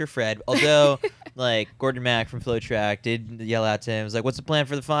signature Fred. Although, like, Gordon Mack from Flow Track did yell out to him, was like, "What's the plan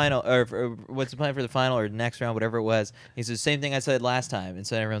for the final?" Or "What's the plan for the final or the next round?" Whatever it was. He said, "Same thing I said last time." And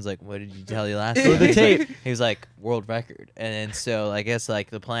so everyone's like, "What did you tell you last time?" the tape. He was like, "World record." And so I guess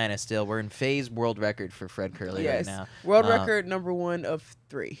like the plan is still we're in phase world record for Fred Kerley right now. World record number 1 of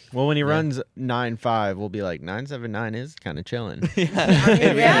 3. Well, when he runs 9.5, we'll be like 9.79 is kind of chilling.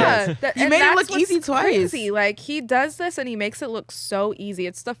 Yeah. He made it look easy twice. Crazy. Like, he does this and he makes it look so easy.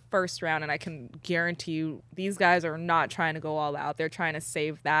 It's the first round, and I can guarantee you these guys are not trying to go all out. They're trying to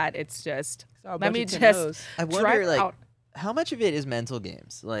save that. It's just, let me just I wonder, drive like, out. how much of it is mental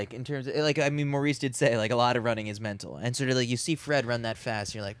games? Like, in terms of, like, I mean, Maurice did say, like, a lot of running is mental. And sort of, like, you see Fred run that fast,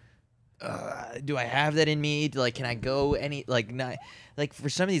 and you're like, do I have that in me? Like, can I go any, like, not, like, for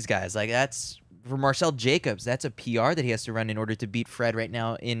some of these guys, like, that's, for Marcel Jacobs, that's a PR that he has to run in order to beat Fred right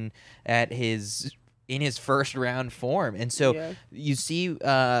now in his first round form. And so you see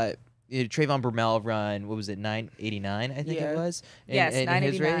Trayvon Brumell run, what was it, 9.89, I think it was? Yes,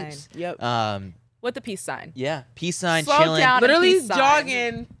 9.89. Yep. With the peace sign. Yeah, peace sign, Slow chilling. down. Literally peace sign.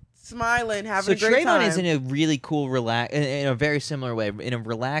 jogging, smiling, having So a great Trayvon time. is in a really cool, in a very similar way, in a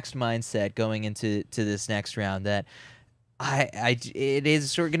relaxed mindset going into this next round. That it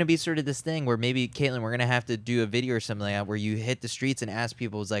is sort of going to be sort of this thing where maybe Caitlin, we're going to have to do a video or something like that where you hit the streets and ask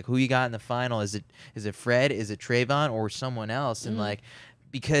people, it's like, who you got in the final? Is it Fred? Is it Trayvon or someone else? And like,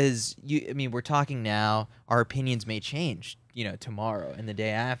 because we're talking now, our opinions may change, tomorrow and the day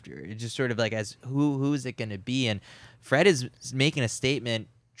after. It's just sort of like, as who is it going to be? And Fred is making a statement.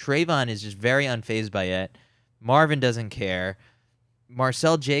 Trayvon is just very unfazed by it. Marvin doesn't care.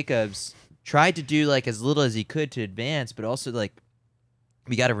 Marcel Jacobs tried to do like as little as he could to advance, but also like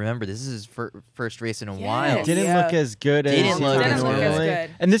we got to remember this is his first race in a while. Didn't look as good as Didn't look as normally.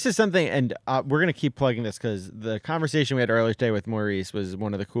 good. And this is something, and we're gonna keep plugging this because the conversation we had earlier today with Maurice was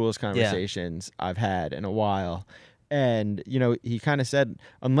one of the coolest conversations I've had in a while. And, he kind of said,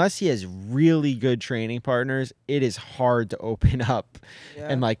 unless he has really good training partners, it is hard to open up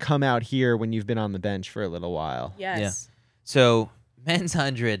and like come out here when you've been on the bench for a little while. Yes. Yeah. So men's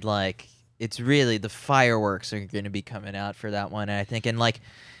 100, like, it's really the fireworks are going to be coming out for that one. And I think, and like,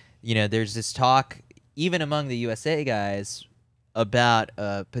 there's this talk even among the USA guys about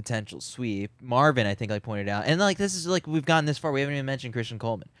a potential sweep. Marvin, I think, like pointed out, and like this is like we've gotten this far. We haven't even mentioned Christian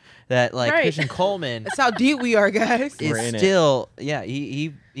Coleman. That like Christian Coleman. That's how deep we are, guys. Is still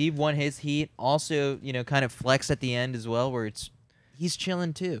he won his heat. Also, kind of flexed at the end as well, where he's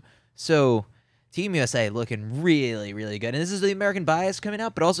chilling too. So Team USA looking really, really good. And this is the American bias coming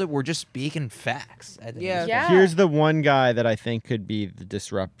out, but also we're just speaking facts. I think Yeah. Here's the one guy that I think could be the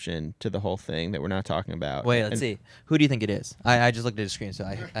disruption to the whole thing that we're not talking about. Wait, let's see. Who do you think it is? I just looked at his screen, so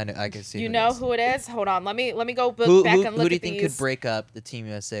I can see. You who know it is. who it is? Hold on. Let me go back Who and look do you at think these. could break up the Team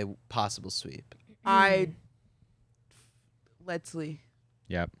USA possible sweep? Leslie.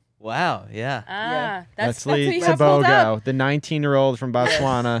 Yep. Wow, yeah. That's Leslie who you have pulled up. Tebogo, the 19-year-old from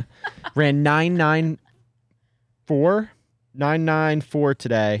Botswana, ran 9.94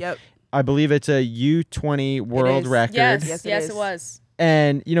 today. Yep. I believe it's a U20 world is. record. Yes, Yes, it yes, is. it was.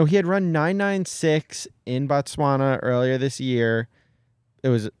 And, you know, he had run 996 in Botswana earlier this year. It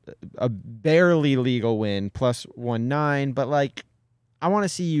was a barely legal win, plus 1.9. But, like, I want to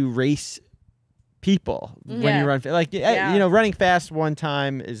see you race people when you run. Like, you know, running fast one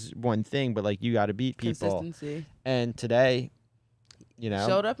time is one thing, but, like, you got to beat people. Consistency. And today, you know,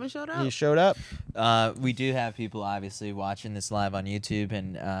 showed up and showed out. He showed up. We do have people obviously watching this live on YouTube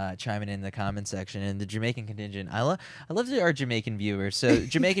and chiming in the comment section. And the Jamaican contingent, I love our Jamaican viewers. So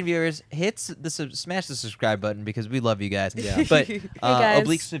Jamaican viewers, smash the subscribe button because we love you guys. Yeah. But guys.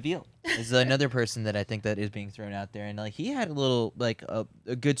 Oblique Seville is another person that I think that is being thrown out there, and like he had a little like a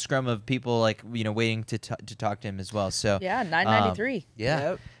good scrum of people like waiting to talk to him as well. So yeah, 993. Yeah.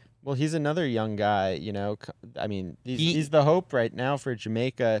 Yep. Well, he's another young guy, you know. I mean, he's the hope right now for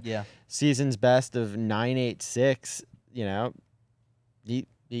Jamaica. Yeah. Season's best of 986, you know. He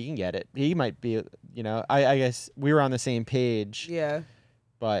can get it. He might be, you know. I guess we were on the same page. Yeah.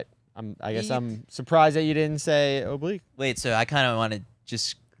 But I guess I'm surprised that you didn't say Oblique. Wait, so I kind of want to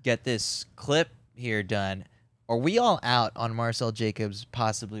just get this clip here done. Are we all out on Marcel Jacobs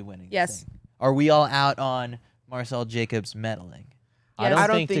possibly winning? Yes. This thing? Are we all out on Marcel Jacobs medaling? Yes. I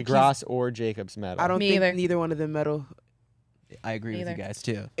don't think DeGrasse or Jacobs medal. I don't Me think either. neither one of them medal. I agree with you guys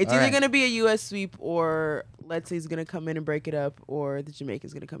too. It's All either right. going to be a U.S. sweep or let's say he's going to come in and break it up, or the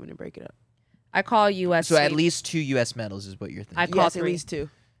Jamaican's going to come in and break it up. I call U.S. So at sweep. least 2 U.S. medals is what you're thinking. I call Yes, at 3. least 2.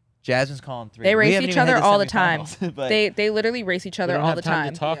 Jasmine's calling 3. They We race haven't each even had other all the time. semifinals, but They literally race each We other don't all have the time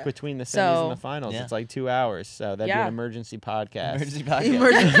time. to talk Yeah. between the semis So- and the finals. Yeah. It's like 2 hours, so that'd be Yeah. an emergency podcast. emergency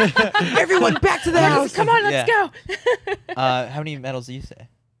podcast. Everyone back to the house. Come on, let's go. How many medals do you say?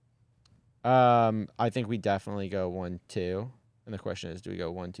 I think we definitely go 1-2, and the question is, do we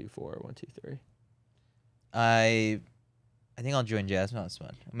go 1-2-4 or 1-2-3? I think I'll join Jasmine on this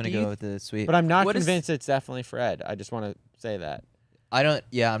one. I'm gonna Do you go with the sweep. But I'm not What is- convinced it's definitely Fred. I just want to say that.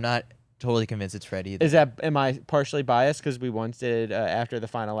 I'm not totally convinced it's Fred either. Am I partially biased because we once did after the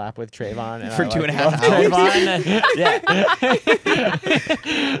final lap with Trayvon and For I, 2.5 loved hours? Trayvon? Yeah.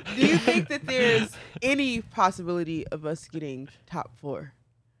 Do you think that there's any possibility of us getting top 4?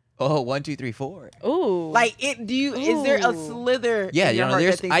 Oh, 1, 2, 3, 4. Ooh. Like, is there a Ooh. slither? Yeah, in your you know, heart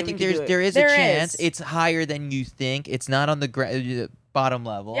there's. that thinks I that we think can do it? there is There a chance. is. It's higher than you think. It's not on the bottom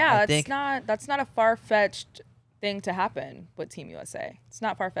level. yeah, I think. that's not a far-fetched thing to happen with Team USA. It's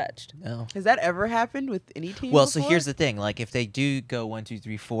not far-fetched. No. Has that ever happened with any team? Well, so before? here's the thing. Like, if they do go 1, 2,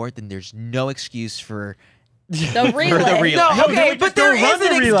 3, 4, then there's no excuse for The relay. relay. No, No, okay, we but just there don't run is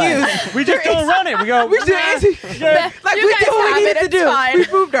the an relay. excuse. We just don't run it. We go. We just, like, You we guys did what have we it, needed to it's do. fine. We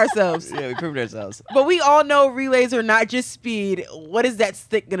proved ourselves. Yeah, we proved ourselves. But we all know relays are not just speed. What is that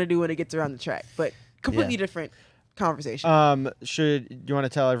stick gonna do when it gets around the track? But completely Yeah. different conversation. Do you want to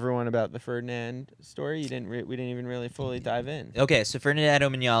tell everyone about the Ferdinand story? We didn't even really fully dive in. Okay, so Ferdinand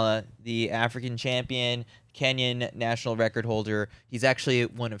Omanyala, the African champion, Kenyan national record holder, he's actually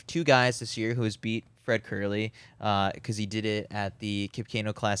one of 2 guys this year who has beat Fred Kerley because he did it at the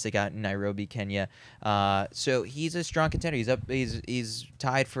Kipkeino Classic out in Nairobi, Kenya. So he's a strong contender. He's up. He's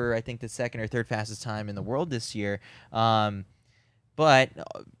tied for I think the 2nd or 3rd fastest time in the world this year. But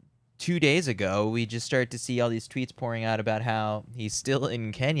 2 days ago, we just started to see all these tweets pouring out about how he's still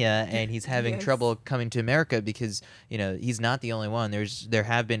in Kenya and he's having Yes. trouble coming to America because he's not the only one. There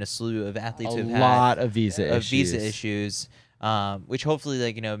have been a slew of athletes who've had lot of visa issues, which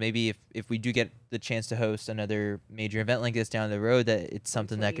hopefully maybe if we do get the chance to host another major event like this down the road, that it's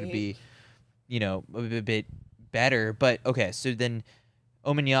something that could be a bit better. But okay, so then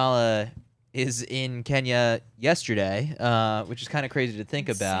Omanyala is in Kenya yesterday, which is kind of crazy to think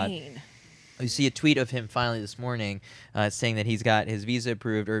about. Insane. You see a tweet of him finally this morning saying that he's got his visa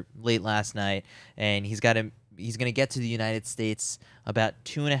approved, or late last night, and he's going to get to the United States about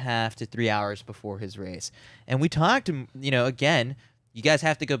 2.5 to 3 hours before his race. And we talked, again, you guys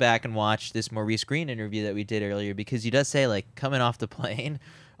have to go back and watch this Maurice Green interview that we did earlier, because he does say, like, coming off the plane,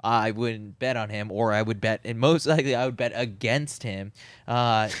 I wouldn't bet on him, or I would bet, and most likely I would bet against him.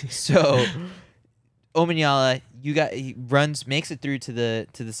 So Omanyala, he makes it through to the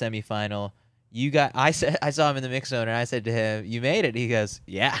semifinal. I saw him in the mix zone, and I said to him, "You made it." He goes,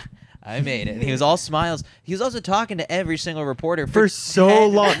 "Yeah, I made it." And he was all smiles. He was also talking to every single reporter for so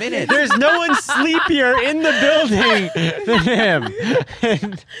 10 long. minutes. There's no one sleepier in the building than him.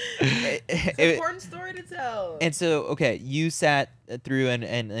 It's an important story to tell. And so, okay, you sat through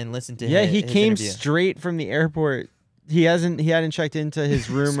and listened to Yeah, his, he his came interview. straight from the airport. He hadn't checked into his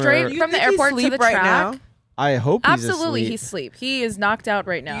room. Straight or, You from the think he's airport to asleep the right track. now? I hope he's Absolutely, asleep. he's asleep. He is knocked out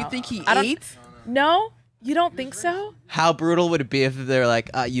right now. You think he I don't- ate? No, You don't think so? How brutal would it be if they're like,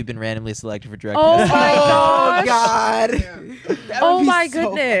 you've been randomly selected for drug Oh testing? my Oh gosh. God. That would Oh be my so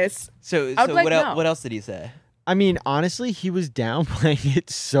goodness. So I would like no. what else did he say? I mean, honestly, he was downplaying it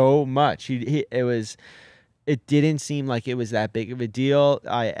so much. It didn't seem like it was that big of a deal.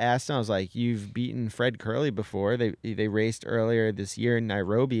 I asked him, I was like, "You've beaten Fred Kerley before. They raced earlier this year in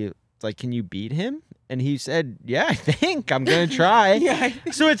Nairobi. It's like, can you beat him?" And he said, "Yeah, I think I'm gonna try." Yeah.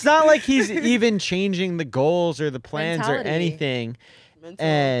 So it's not like he's even changing the goals or the plans Mentality. or anything. Mental.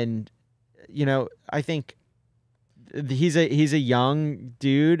 And I think he's a young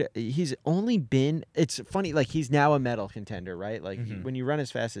dude. He's only been. It's funny, like he's now a medal contender, right? Like when you run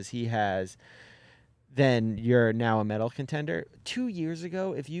as fast as he has, then you're now a medal contender. 2 years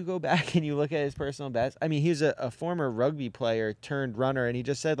ago, if you go back and you look at his personal best, I mean, he's a former rugby player turned runner, and he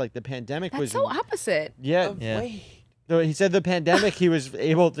just said like the pandemic That's was so opposite. yeah. Wait. So he said the pandemic, he was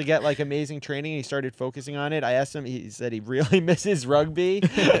able to get like amazing training. And he started focusing on it. I asked him, he said he really misses rugby.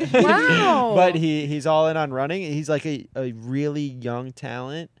 Wow. But he's all in on running. He's like a really young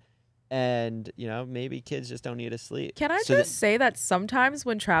talent. And, maybe kids just don't need to sleep. Can I So just say that sometimes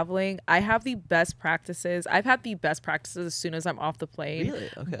when traveling, I have the best practices. I've had the best practices as soon as I'm off the plane. Really?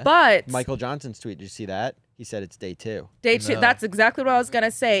 Okay. But Michael Johnson's tweet, did you see that? He said it's day 2. day 2, No. that's exactly what I was going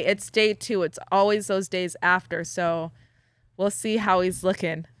to say. It's day 2. It's always those days after. So we'll see how he's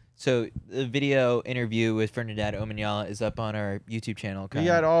looking. So the video interview with Fernandad Omanyala is up on our YouTube channel. We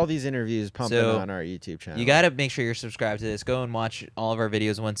got all these interviews pumping So, on our YouTube channel. You got to make sure you're subscribed to this. Go and watch all of our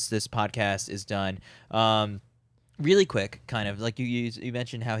videos once this podcast is done. Really quick, kind of like you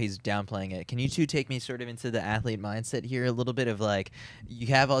mentioned how he's downplaying it. Can you two take me sort of into the athlete mindset here a little bit of like, you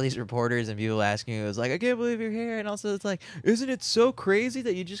have all these reporters and people asking you, it's like, I can't believe you're here, and also it's like, isn't it so crazy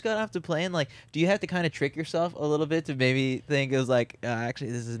that you just got off the plane? Like, do you have to kind of trick yourself a little bit to maybe think it was like, actually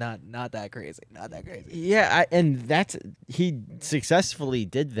this is not that crazy, not that crazy? Yeah, he successfully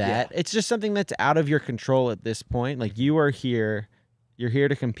did that. Yeah. It's just something that's out of your control at this point. Like, you are here, you're here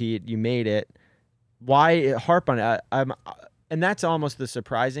to compete, you made it. Why harp on it? And that's almost the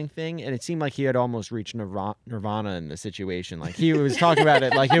surprising thing. And it seemed like he had almost reached nirvana in the situation. Like, he was talking about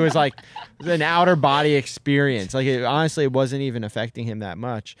it like it was like an outer body experience. Like, honestly, it wasn't even affecting him that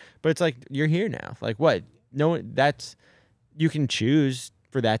much. But it's like, you're here now. Like, what? No, you can choose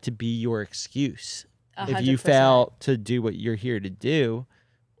for that to be your excuse. 100%. If you fail to do what you're here to do,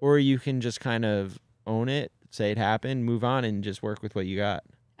 or you can just kind of own it, say it happened, move on, and just work with what you got.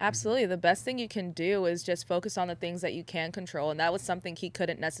 Absolutely. The best thing you can do is just focus on the things that you can control. And that was something he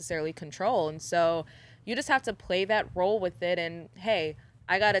couldn't necessarily control. And so you just have to play that role with it. And, hey,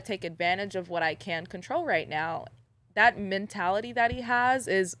 I got to take advantage of what I can control right now. That mentality that he has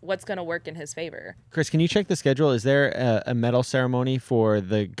is what's going to work in his favor. Chris, can you check the schedule? Is there a medal ceremony for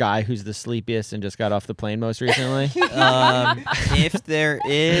the guy who's the sleepiest and just got off the plane most recently? If there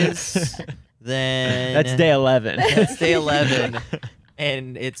is, then That's day 11. That's day 11.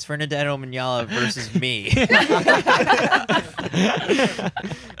 And it's Fernandad Omanyala versus me.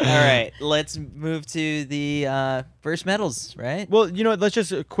 All right, let's move to the first medals, right? Well, let's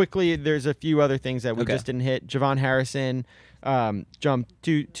just quickly, there's a few other things that we Okay. just didn't hit. Javon Harrison jumped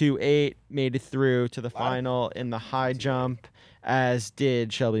 2.28, made it through to the final in the high jump, as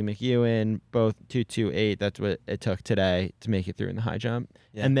did Shelby McEwen, both 2.28. That's what it took today to make it through in the high jump.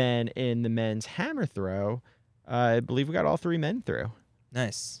 Yeah. And then in the men's hammer throw, I believe we got all 3 men through.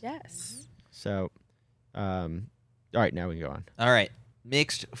 Nice. Yes. So, all right, now we can go on. All right,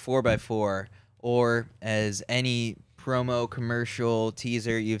 mixed 4x4, or as any promo, commercial,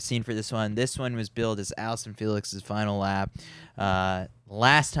 teaser you've seen for this one was billed as Allyson Felix's final lap.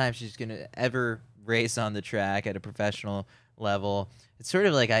 Last time she's going to ever race on the track at a professional level. It's sort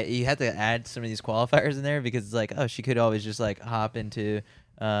of like you have to add some of these qualifiers in there because it's like, oh, she could always just like hop into,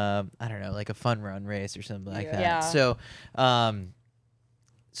 I don't know, like a fun run race or something like that. Yeah. So,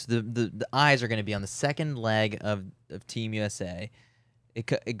 so the eyes are going to be on the second leg of Team USA.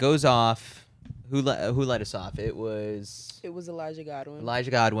 It goes off. Who let us off? It was Elijah Godwin.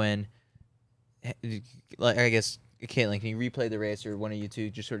 Elijah Godwin. I guess, Caitlin, can you replay the race, or one of you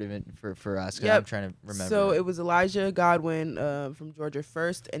two just sort of for us? 'Cause Yep. I'm trying to remember. So it was Elijah Godwin from Georgia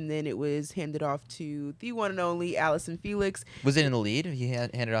first, and then it was handed off to the one and only Allyson Felix. Was it in the lead? He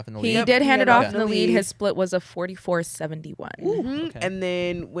handed off in the He lead? did hand it off in the Okay. lead. His split was a 44.71. Mhm. Okay. And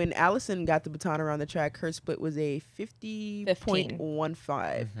then when Allyson got the baton around the track, her split was a 50.15.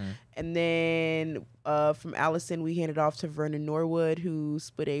 Mhm. And then from Allyson, we handed off to Vernon Norwood, who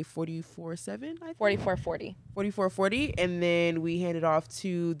split a 44.7, I think. 44.40. 44.40. And then we handed off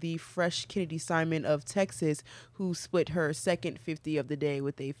to the fresh Kennedy Simon of Texas, who split her second 50 of the day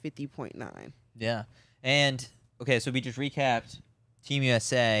with a 50.9. Yeah. And okay, so we just recapped. Team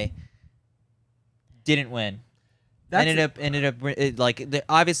USA didn't win. Ended up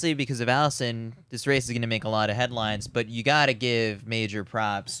obviously because of Allyson, this race is going to make a lot of headlines. But you got to give major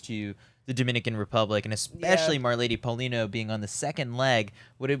props to the Dominican Republic, and especially Marlady Paulino being on the second leg.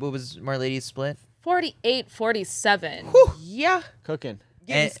 What was Marlady's split? 48-47. Yeah, cooking.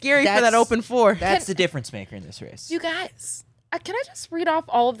 Getting scary for that open 4. That's the difference maker in this race. You guys, can I just read off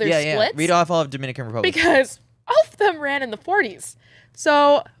all of their splits? Yeah, read off all of Dominican Republic. Because all of them ran in the 40s.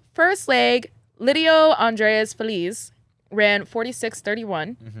 So, first leg, Lidio Andreas Feliz ran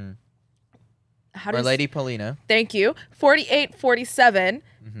 46-31. Mm-hmm. Marlady Paulino. Thank you. 48-47.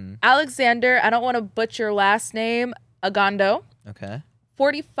 Mm-hmm. Alexander, I don't want to butcher your last name, Agondo. Okay.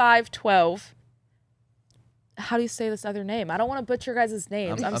 45-12. How do you say this other name? I don't want to butcher your guys'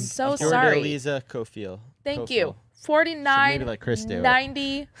 names. I'm so sorry. Fiordalisa Cofield. Thank you. 49, like Chris do it.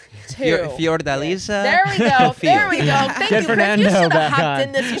 92. Fiordalisa. There we go. There we go. Thank Get you, Fernando Chris. You should have back hopped on.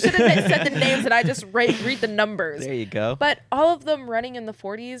 in this. You should have said the names and I just read the numbers. There you go. But all of them running in the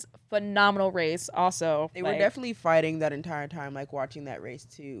 40s, phenomenal race also. They were definitely fighting that entire time, like watching that race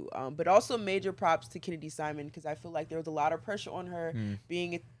too. But also major props to Kennedy Simon because I feel like there was a lot of pressure on her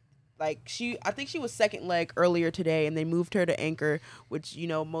being I think she was second leg earlier today, and they moved her to anchor, which,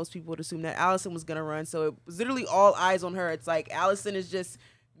 most people would assume that Allyson was going to run. So it was literally all eyes on her. It's like Allyson has just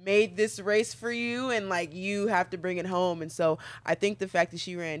made this race for you, and, you have to bring it home. And so I think the fact that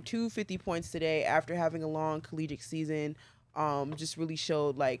she ran 250 points today after having a long collegiate season just really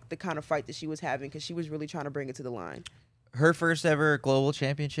showed, the kind of fight that she was having because she was really trying to bring it to the line. Her first ever global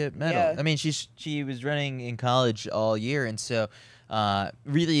championship medal. Yeah. I mean, she was running in college all year, and so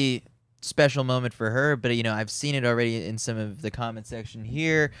really special moment for her. But I've seen it already in some of the comment section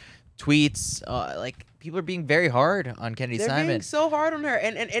here, tweets. People are being very hard on Kennedy Simon. They're being so hard on her,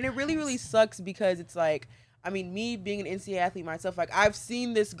 and it really, really sucks because it's me being an NCAA athlete myself, I've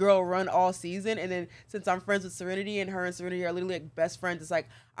seen this girl run all season, and then since I'm friends with Serenity and her and Serenity are literally best friends, it's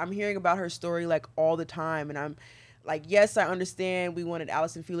I'm hearing about her story all the time, and I'm yes, I understand we wanted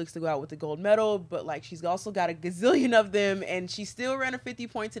Allyson Felix to go out with the gold medal, but she's also got a gazillion of them, and she still ran a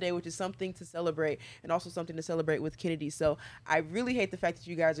 50-point today, which is something to celebrate, and also something to celebrate with Kennedy. So I really hate the fact that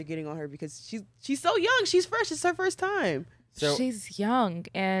you guys are getting on her because she's so young, she's fresh, it's her first time. So, she's young,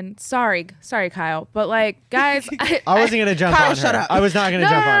 and sorry, Kyle, but guys, I wasn't gonna jump Kyle, on her. shut up. I was not gonna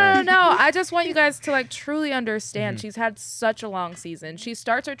jump on her. No. I just want you guys to truly understand. She's had such a long season. She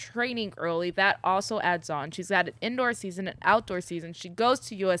starts her training early. That also adds on. She's had an indoor season, an outdoor season. She goes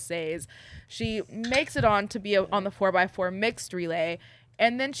to USA's. She makes it on to be on the 4x4 mixed relay.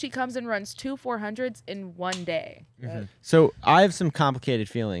 And then she comes and runs 2 400s in one day. Mm-hmm. So I have some complicated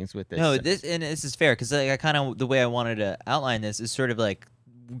feelings with this. No, this is fair because I kind of the way I wanted to outline this is sort of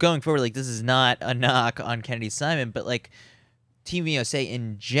going forward. This is not a knock on Kennedy Simon, but Team USA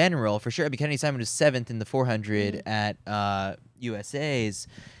in general, for sure. I mean, Kennedy Simon was 7th in the 400 at USA's.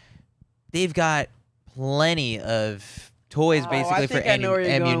 They've got plenty of toys basically for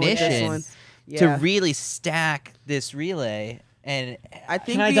ammunition to really stack this relay. And I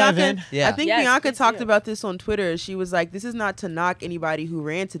think Can I dive in? Yeah. I think Bianca talked about this on Twitter. She was like, this is not to knock anybody who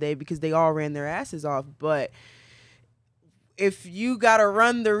ran today because they all ran their asses off. But if you got to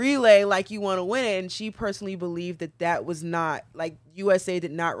run the relay you want to win it, and she personally believed that was not, USA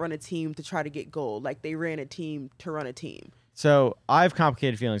did not run a team to try to get gold. They ran a team to run a team. So I have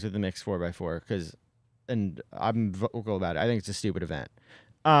complicated feelings with the mixed 4x4 and I'm vocal about it. I think it's a stupid event.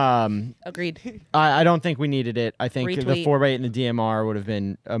 Agreed. I don't think we needed it. I think the Retweet. 4x8 and the DMR would have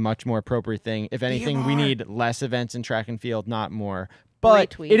been a much more appropriate thing. If anything, we DMR. need less events in track and field, not more.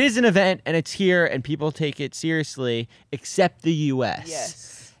 But Retweet. it is an event, and it's here, and people take it seriously, except the U.S.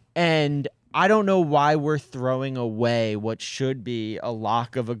 Yes. And I don't know why we're throwing away what should be a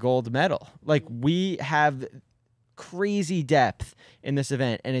lock of a gold medal. We have crazy depth in this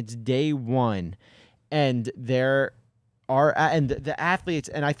event, and it's day one, and there are the athletes,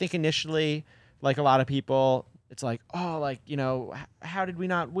 and I think initially, a lot of people, it's how did we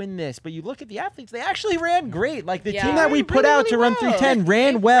not win this? But you look at the athletes, they actually ran great. The team that we put out to run through 10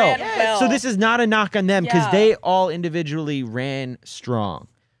 ran well. So this is not a knock on them because they all individually ran strong.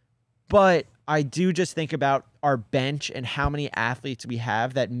 But I do just think about our bench and how many athletes we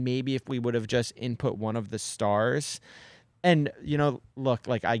have that maybe if we would have just input one of the stars, and look,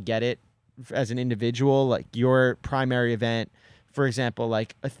 I get it as an individual, your primary event, for example, a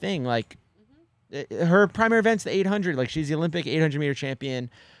thing her primary event's the 800, she's the Olympic 800-meter champion.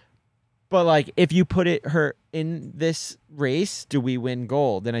 But if you put her in this race, do we win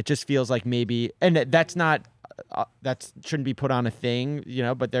gold? And it just feels maybe, and that's not that shouldn't be put on a thing,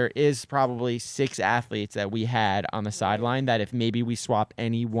 but there is probably 6 athletes that we had on the sideline that if maybe we swap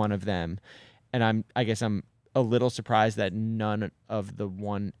any one of them, and I guess I'm a little surprised that none of the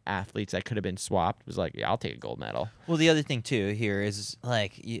one athletes that could have been swapped was like, yeah, I'll take a gold medal. Well, the other thing too here is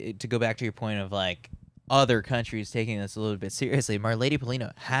like to go back to your point of like other countries taking this a little bit seriously. Marlady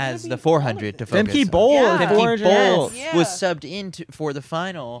Polino has the 400 to focus. Femke Bowl, Femke Bowl Yes. was subbed in for the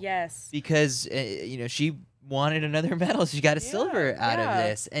final. Yes. Because she wanted another medal. She got a silver out of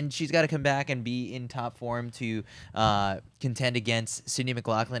this, and she's got to come back and be in top form to contend against Sydney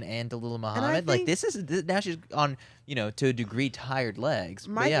McLaughlin and Dalilah Muhammad. Like now she's on to a degree tired legs.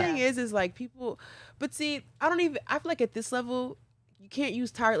 My thing is like people, but see, I feel like at this level you can't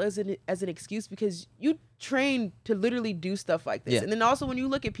use tired legs as an excuse because you train to literally do stuff like this. And then also when you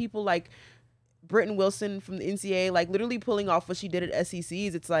look at people like Britton Wilson from the NCAA, like literally pulling off what she did at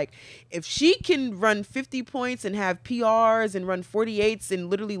SECs, it's like if she can run 50 points and have PRs and run 48s in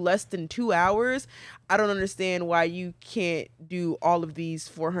literally less than 2 hours, I don't understand why you can't do all of these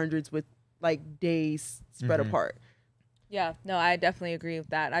 400s with like days spread apart. Yeah, no, I definitely agree with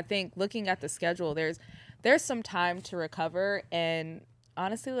that. I think looking at the schedule, there's some time to recover, and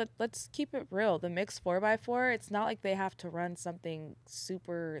honestly, let's keep it real. The mixed 4x4, it's not like they have to run something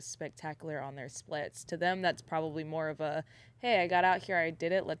super spectacular on their splits. To them, that's probably more of a, hey, I got out here, I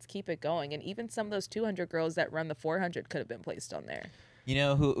did it, let's keep it going. And even some of those 200 girls that run the 400 could have been placed on there.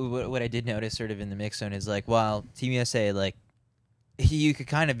 What I did notice sort of in the mix zone is like, while Team USA, like, you could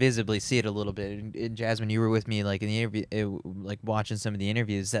kind of visibly see it a little bit. And Jasmine, you were with me like in the interview, like watching some of the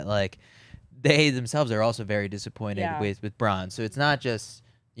interviews that like, they themselves are also very disappointed with bronze. So it's not just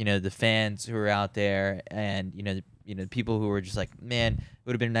the fans who are out there and people who are just like, man, it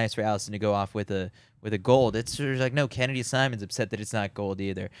would have been nice for Allyson to go off with a gold. It's sort of like, no, Kennedy Simon's upset that it's not gold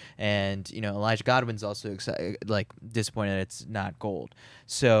either, and Elijah Godwin's also disappointed that it's not gold.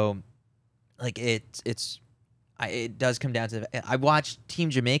 So like it does come down to I watched Team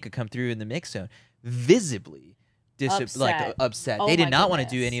Jamaica come through in the mix zone visibly upset. Oh, they did not want to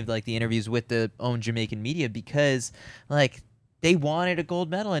do any of like the interviews with the own Jamaican media because like they wanted a gold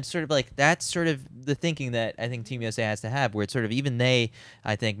medal, and sort of like that's sort of the thinking that I think Team USA has to have, where it's sort of even they,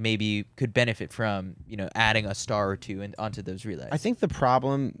 I think, maybe could benefit from adding a star or two onto those relays. I think the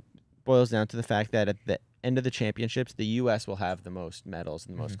problem boils down to the fact that at the end of the championships, the U.S. will have the most medals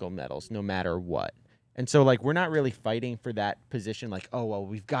and the most gold medals, no matter what. And so like we're not really fighting for that position. Like, oh well,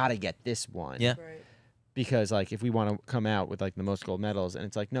 we've got to get this one. Yeah. Right. Because like if we want to come out with like the most gold medals, and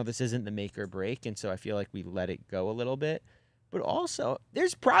it's like, no, this isn't the make or break, and so I feel like we let it go a little bit. But also,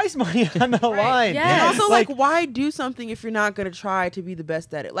 there's prize money on the line. Yes. And also, like, why do something if you're not gonna try to be the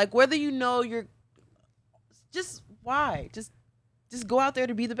best at it? Like, whether you're just why just go out there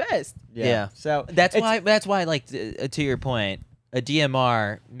to be the best. Yeah. So that's why like to your point, a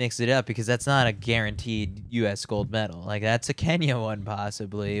DMR mix it up, because that's not a guaranteed U.S. gold medal. Like that's a Kenya one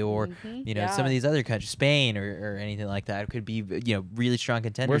possibly, or some of these other countries, Spain or anything like that, could be really strong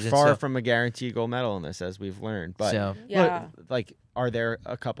contenders. We're far from a guaranteed gold medal in this, as we've learned. But look, like, are there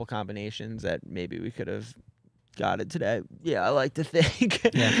a couple combinations that maybe we could have got it today? Yeah, I like to think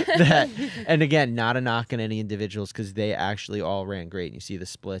that. And again, not a knock on any individuals, because they actually all ran great. And you see the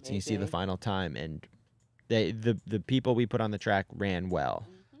splits, and you see the final time, and the people we put on the track ran well.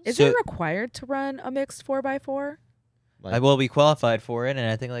 Is it required to run a mixed 4x4? Well, we qualified for it, and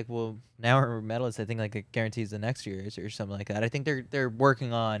I think now our medalists, I think like it guarantees the next year's or something like that. I think they're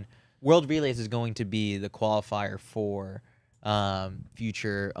working on World Relays is going to be the qualifier for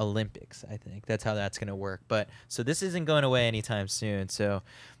future Olympics. I think that's how that's going to work. But so this isn't going away anytime soon. So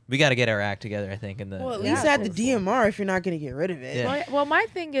we got to get our act together, I think. Well, at least at the DMR if you're not going to get rid of it. Yeah. Well, my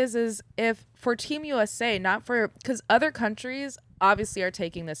thing is if for Team USA, not for, because other countries obviously are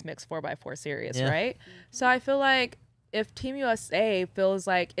taking this mixed 4x4 serious, right? So I feel like if Team USA feels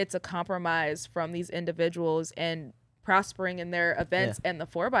like it's a compromise from these individuals and prospering in their events and the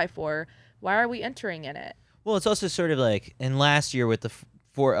 4x4, why are we entering in it? Well, it's also sort of like, and last year with the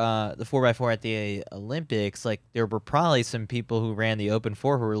 4x4 at the Olympics, like there were probably some people who ran the open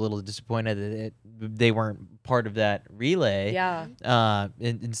 4 who were a little disappointed that they weren't part of that relay. Yeah.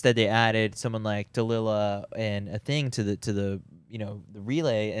 Instead, they added someone like Dalilah and a thing to the the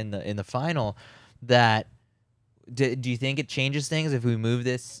relay in the final. That do you think it changes things if we move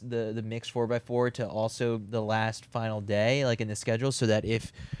the mixed 4x4 to also the last final day, like in the schedule, so that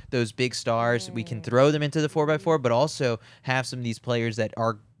if those big stars, we can throw them into the 4x4, but also have some of these players that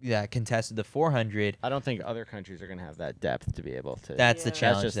contested the 400. I don't think other countries are going to have that depth to be able to. That's the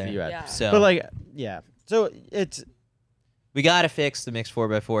challenge that's just there. The US. Yeah. So, but like, yeah. So it's we got to fix the mixed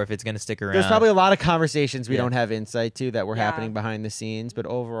 4x4 if it's going to stick around. There's probably a lot of conversations we Yeah. don't have insight to that were happening behind the scenes, but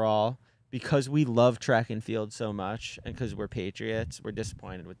overall, because we love track and field so much and because we're patriots, we're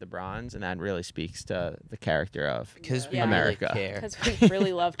disappointed with the bronze, and that really speaks to the character of because we America. really care. Because we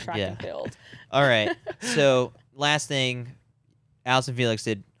really love track Yeah. and field. All right. So last thing, Allyson Felix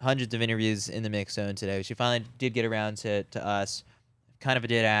did hundreds of interviews in the mix zone today. She finally did get around to us. Kind of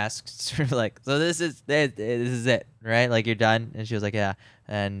did ask, sort of like, so this is it, right? Like you're done, and she was like, yeah.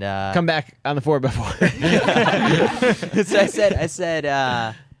 And Come back on the 4x4. so I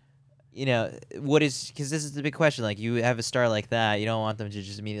said, you know, what is, because this is the big question. Like you have a star like that, you don't want them to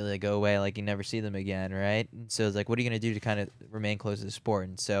just immediately go away, like you never see them again, right? And so it's like, what are you gonna do to kind of remain close to the sport?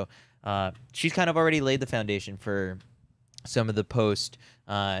 And so she's kind of already laid the foundation for some of the post,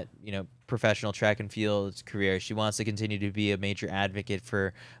 you know, professional track and field career. She wants to continue to be a major advocate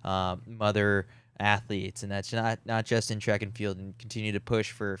for mother athletes, and that's not just in track and field, and continue to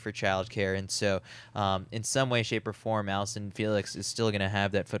push for childcare. And so in some way, shape, or form, Allyson Felix is still going to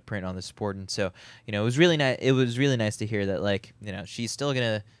have that footprint on the sport. And so, you know, it was really nice to hear that, like, you know, she's still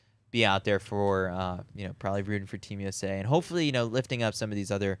going to be out there for, you know, probably rooting for Team USA, and hopefully, you know, lifting up some of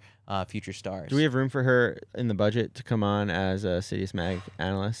these other future stars. Do we have room for her in the budget to come on as a CITIUS MAG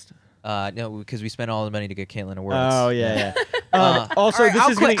analyst? No, because we spent all the money to get Caitlin awards. Oh, yeah. Also, All right,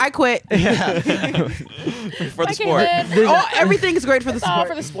 this is I quit. Yeah. For the Hi, sport. Caitlin. Oh, everything is great for the It's all sport.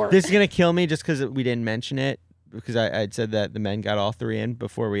 for the sport. This is going to kill me just because we didn't mention it, because I'd said that the men got all three in.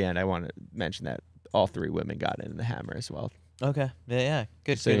 Before we end, I want to mention that all three women got in the hammer as well. Okay. Yeah.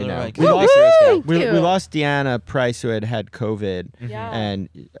 Good. So good you little know. right. We Good lost- serious guy. Thank We you. lost Deanna Price, who had COVID, Yeah. and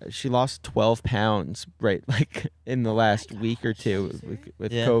she lost 12 pounds right like in the last week or two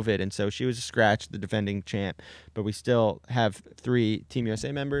with Yeah. COVID, and so she was a scratch, the defending champ. But we still have 3 Team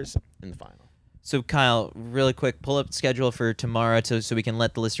USA members in the final. So Kyle, really quick, pull up the schedule for tomorrow so we can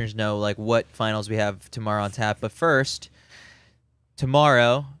let the listeners know like what finals we have tomorrow on tap. But first,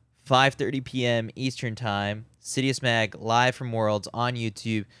 tomorrow, 5:30 p.m. Eastern Time, CITIUS MAG live from Worlds on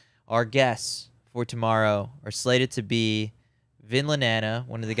YouTube. Our guests for tomorrow are slated to be Vin Lanana,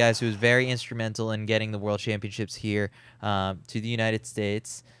 one of the guys who was very instrumental in getting the World Championships here to the United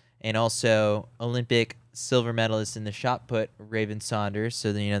States, and also Olympic silver medalist in the shot put, Raven Saunders.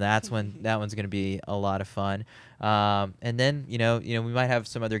 So then, you know, that one's going to be a lot of fun. And then, you know, we might have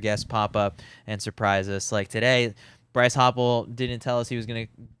some other guests pop up and surprise us. Like today, Bryce Hoppel didn't tell us he was going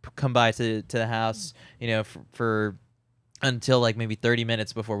to come by to the house, you know, for until like maybe 30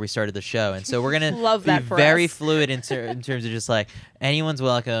 minutes before we started the show. And so we're going to Love be that for very us. fluid in terms of just like anyone's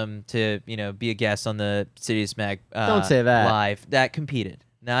welcome to, you know, be a guest on the CITIUS MAG Don't say that. live that competed.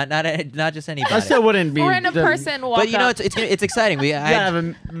 Not just anybody. I still wouldn't be. Or in a person walk But you know, up. it's exciting. I You gotta have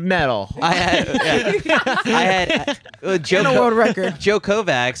a medal. had Joe And a world record. Joe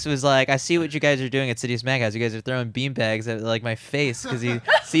Kovacs was like, I see what you guys are doing at CITIUS MAG. You guys are throwing beanbags at like my face because he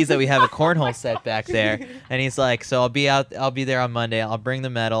sees that we have a cornhole set back there, and he's like, so I'll be there on Monday. I'll bring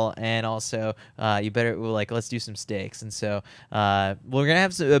the medal, and also let's do some steaks. And so we're gonna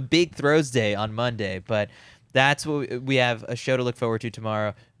have a big throws day on Monday, but. That's what we have, a show to look forward to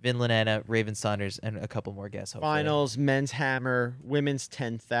tomorrow. Vin Lanana, Raven Saunders, and a couple more guests. Hopefully. Finals, men's hammer, women's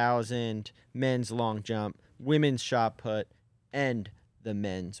 10,000, men's long jump, women's shot put, and the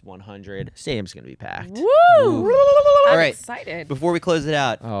men's 100. Stadium's gonna be packed. Woo! All I'm right. excited. Before we close it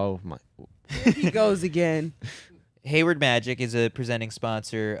out, Oh my! Here he goes again. Hayward Magic is a presenting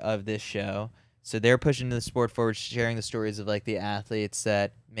sponsor of this show. So they're pushing the sport forward, sharing the stories of like the athletes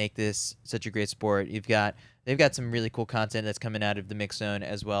that make this such a great sport. They've got some really cool content that's coming out of the Mix Zone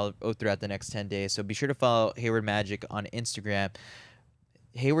as well throughout the next 10 days. So be sure to follow Hayward Magic on Instagram.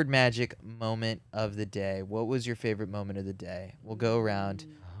 Hayward Magic moment of the day. What was your favorite moment of the day? We'll go around.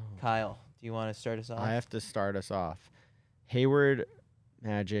 Kyle, do you want to start us off? I have to start us off. Hayward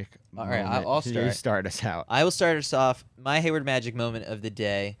Magic. All right, moment. I'll You start. start us out. I will start us off. My Hayward Magic moment of the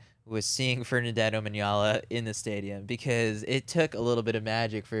day was seeing Fernandetto Mignola in the stadium, because it took a little bit of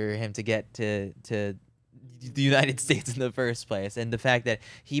magic for him to get to the United States in the first place. And the fact that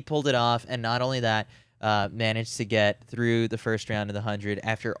he pulled it off, and not only that, managed to get through the first round of the 100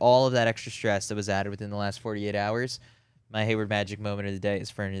 after all of that extra stress that was added within the last 48 hours. My Hayward Magic moment of the day is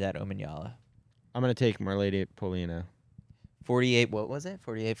Fernandetto Mignola. I'm gonna take Marlady Polino. 48, what was it?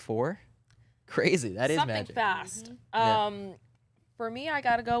 48-4? Crazy. That is Something magic. fast. Yeah. For me, I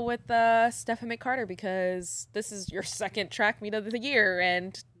gotta go with Stephen McCarter, because this is your second track meet of the year,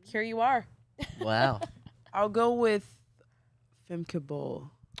 and here you are. Wow. I'll go with Femke Bol.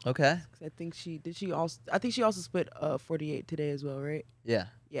 Okay. I think she also split 48 today as well, right? Yeah.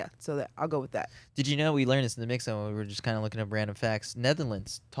 yeah, so I'll go with that. Did you know we learned this in the mix zone? We were just kind of looking up random facts.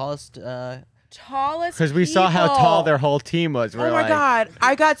 Netherlands, tallest. Because we saw how tall their whole team was. Oh my God.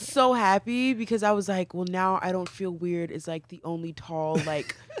 I got so happy because I was like, well, now I don't feel weird. It's like the only tall,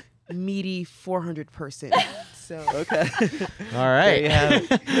 like meaty 400 person. So okay. All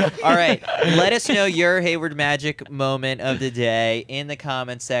right. All right. Let us know your Hayward Magic moment of the day in the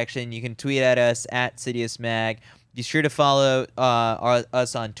comments section. You can tweet at us at CITIUS MAG. Be sure to follow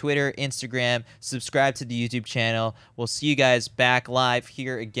us on Twitter, Instagram, subscribe to the YouTube channel. We'll see you guys back live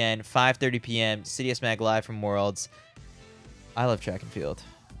here again, 5:30 p.m., CITIUS MAG live from Worlds. I love track and field.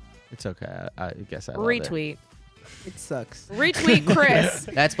 It's okay. I guess I love Retweet. it sucks. Retweet Chris.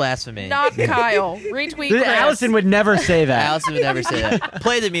 That's blasphemy. Not Kyle. Retweet Chris. Allyson would never say that. Allyson would never say that.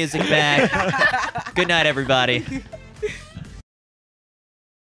 Play the music back. Good night, everybody.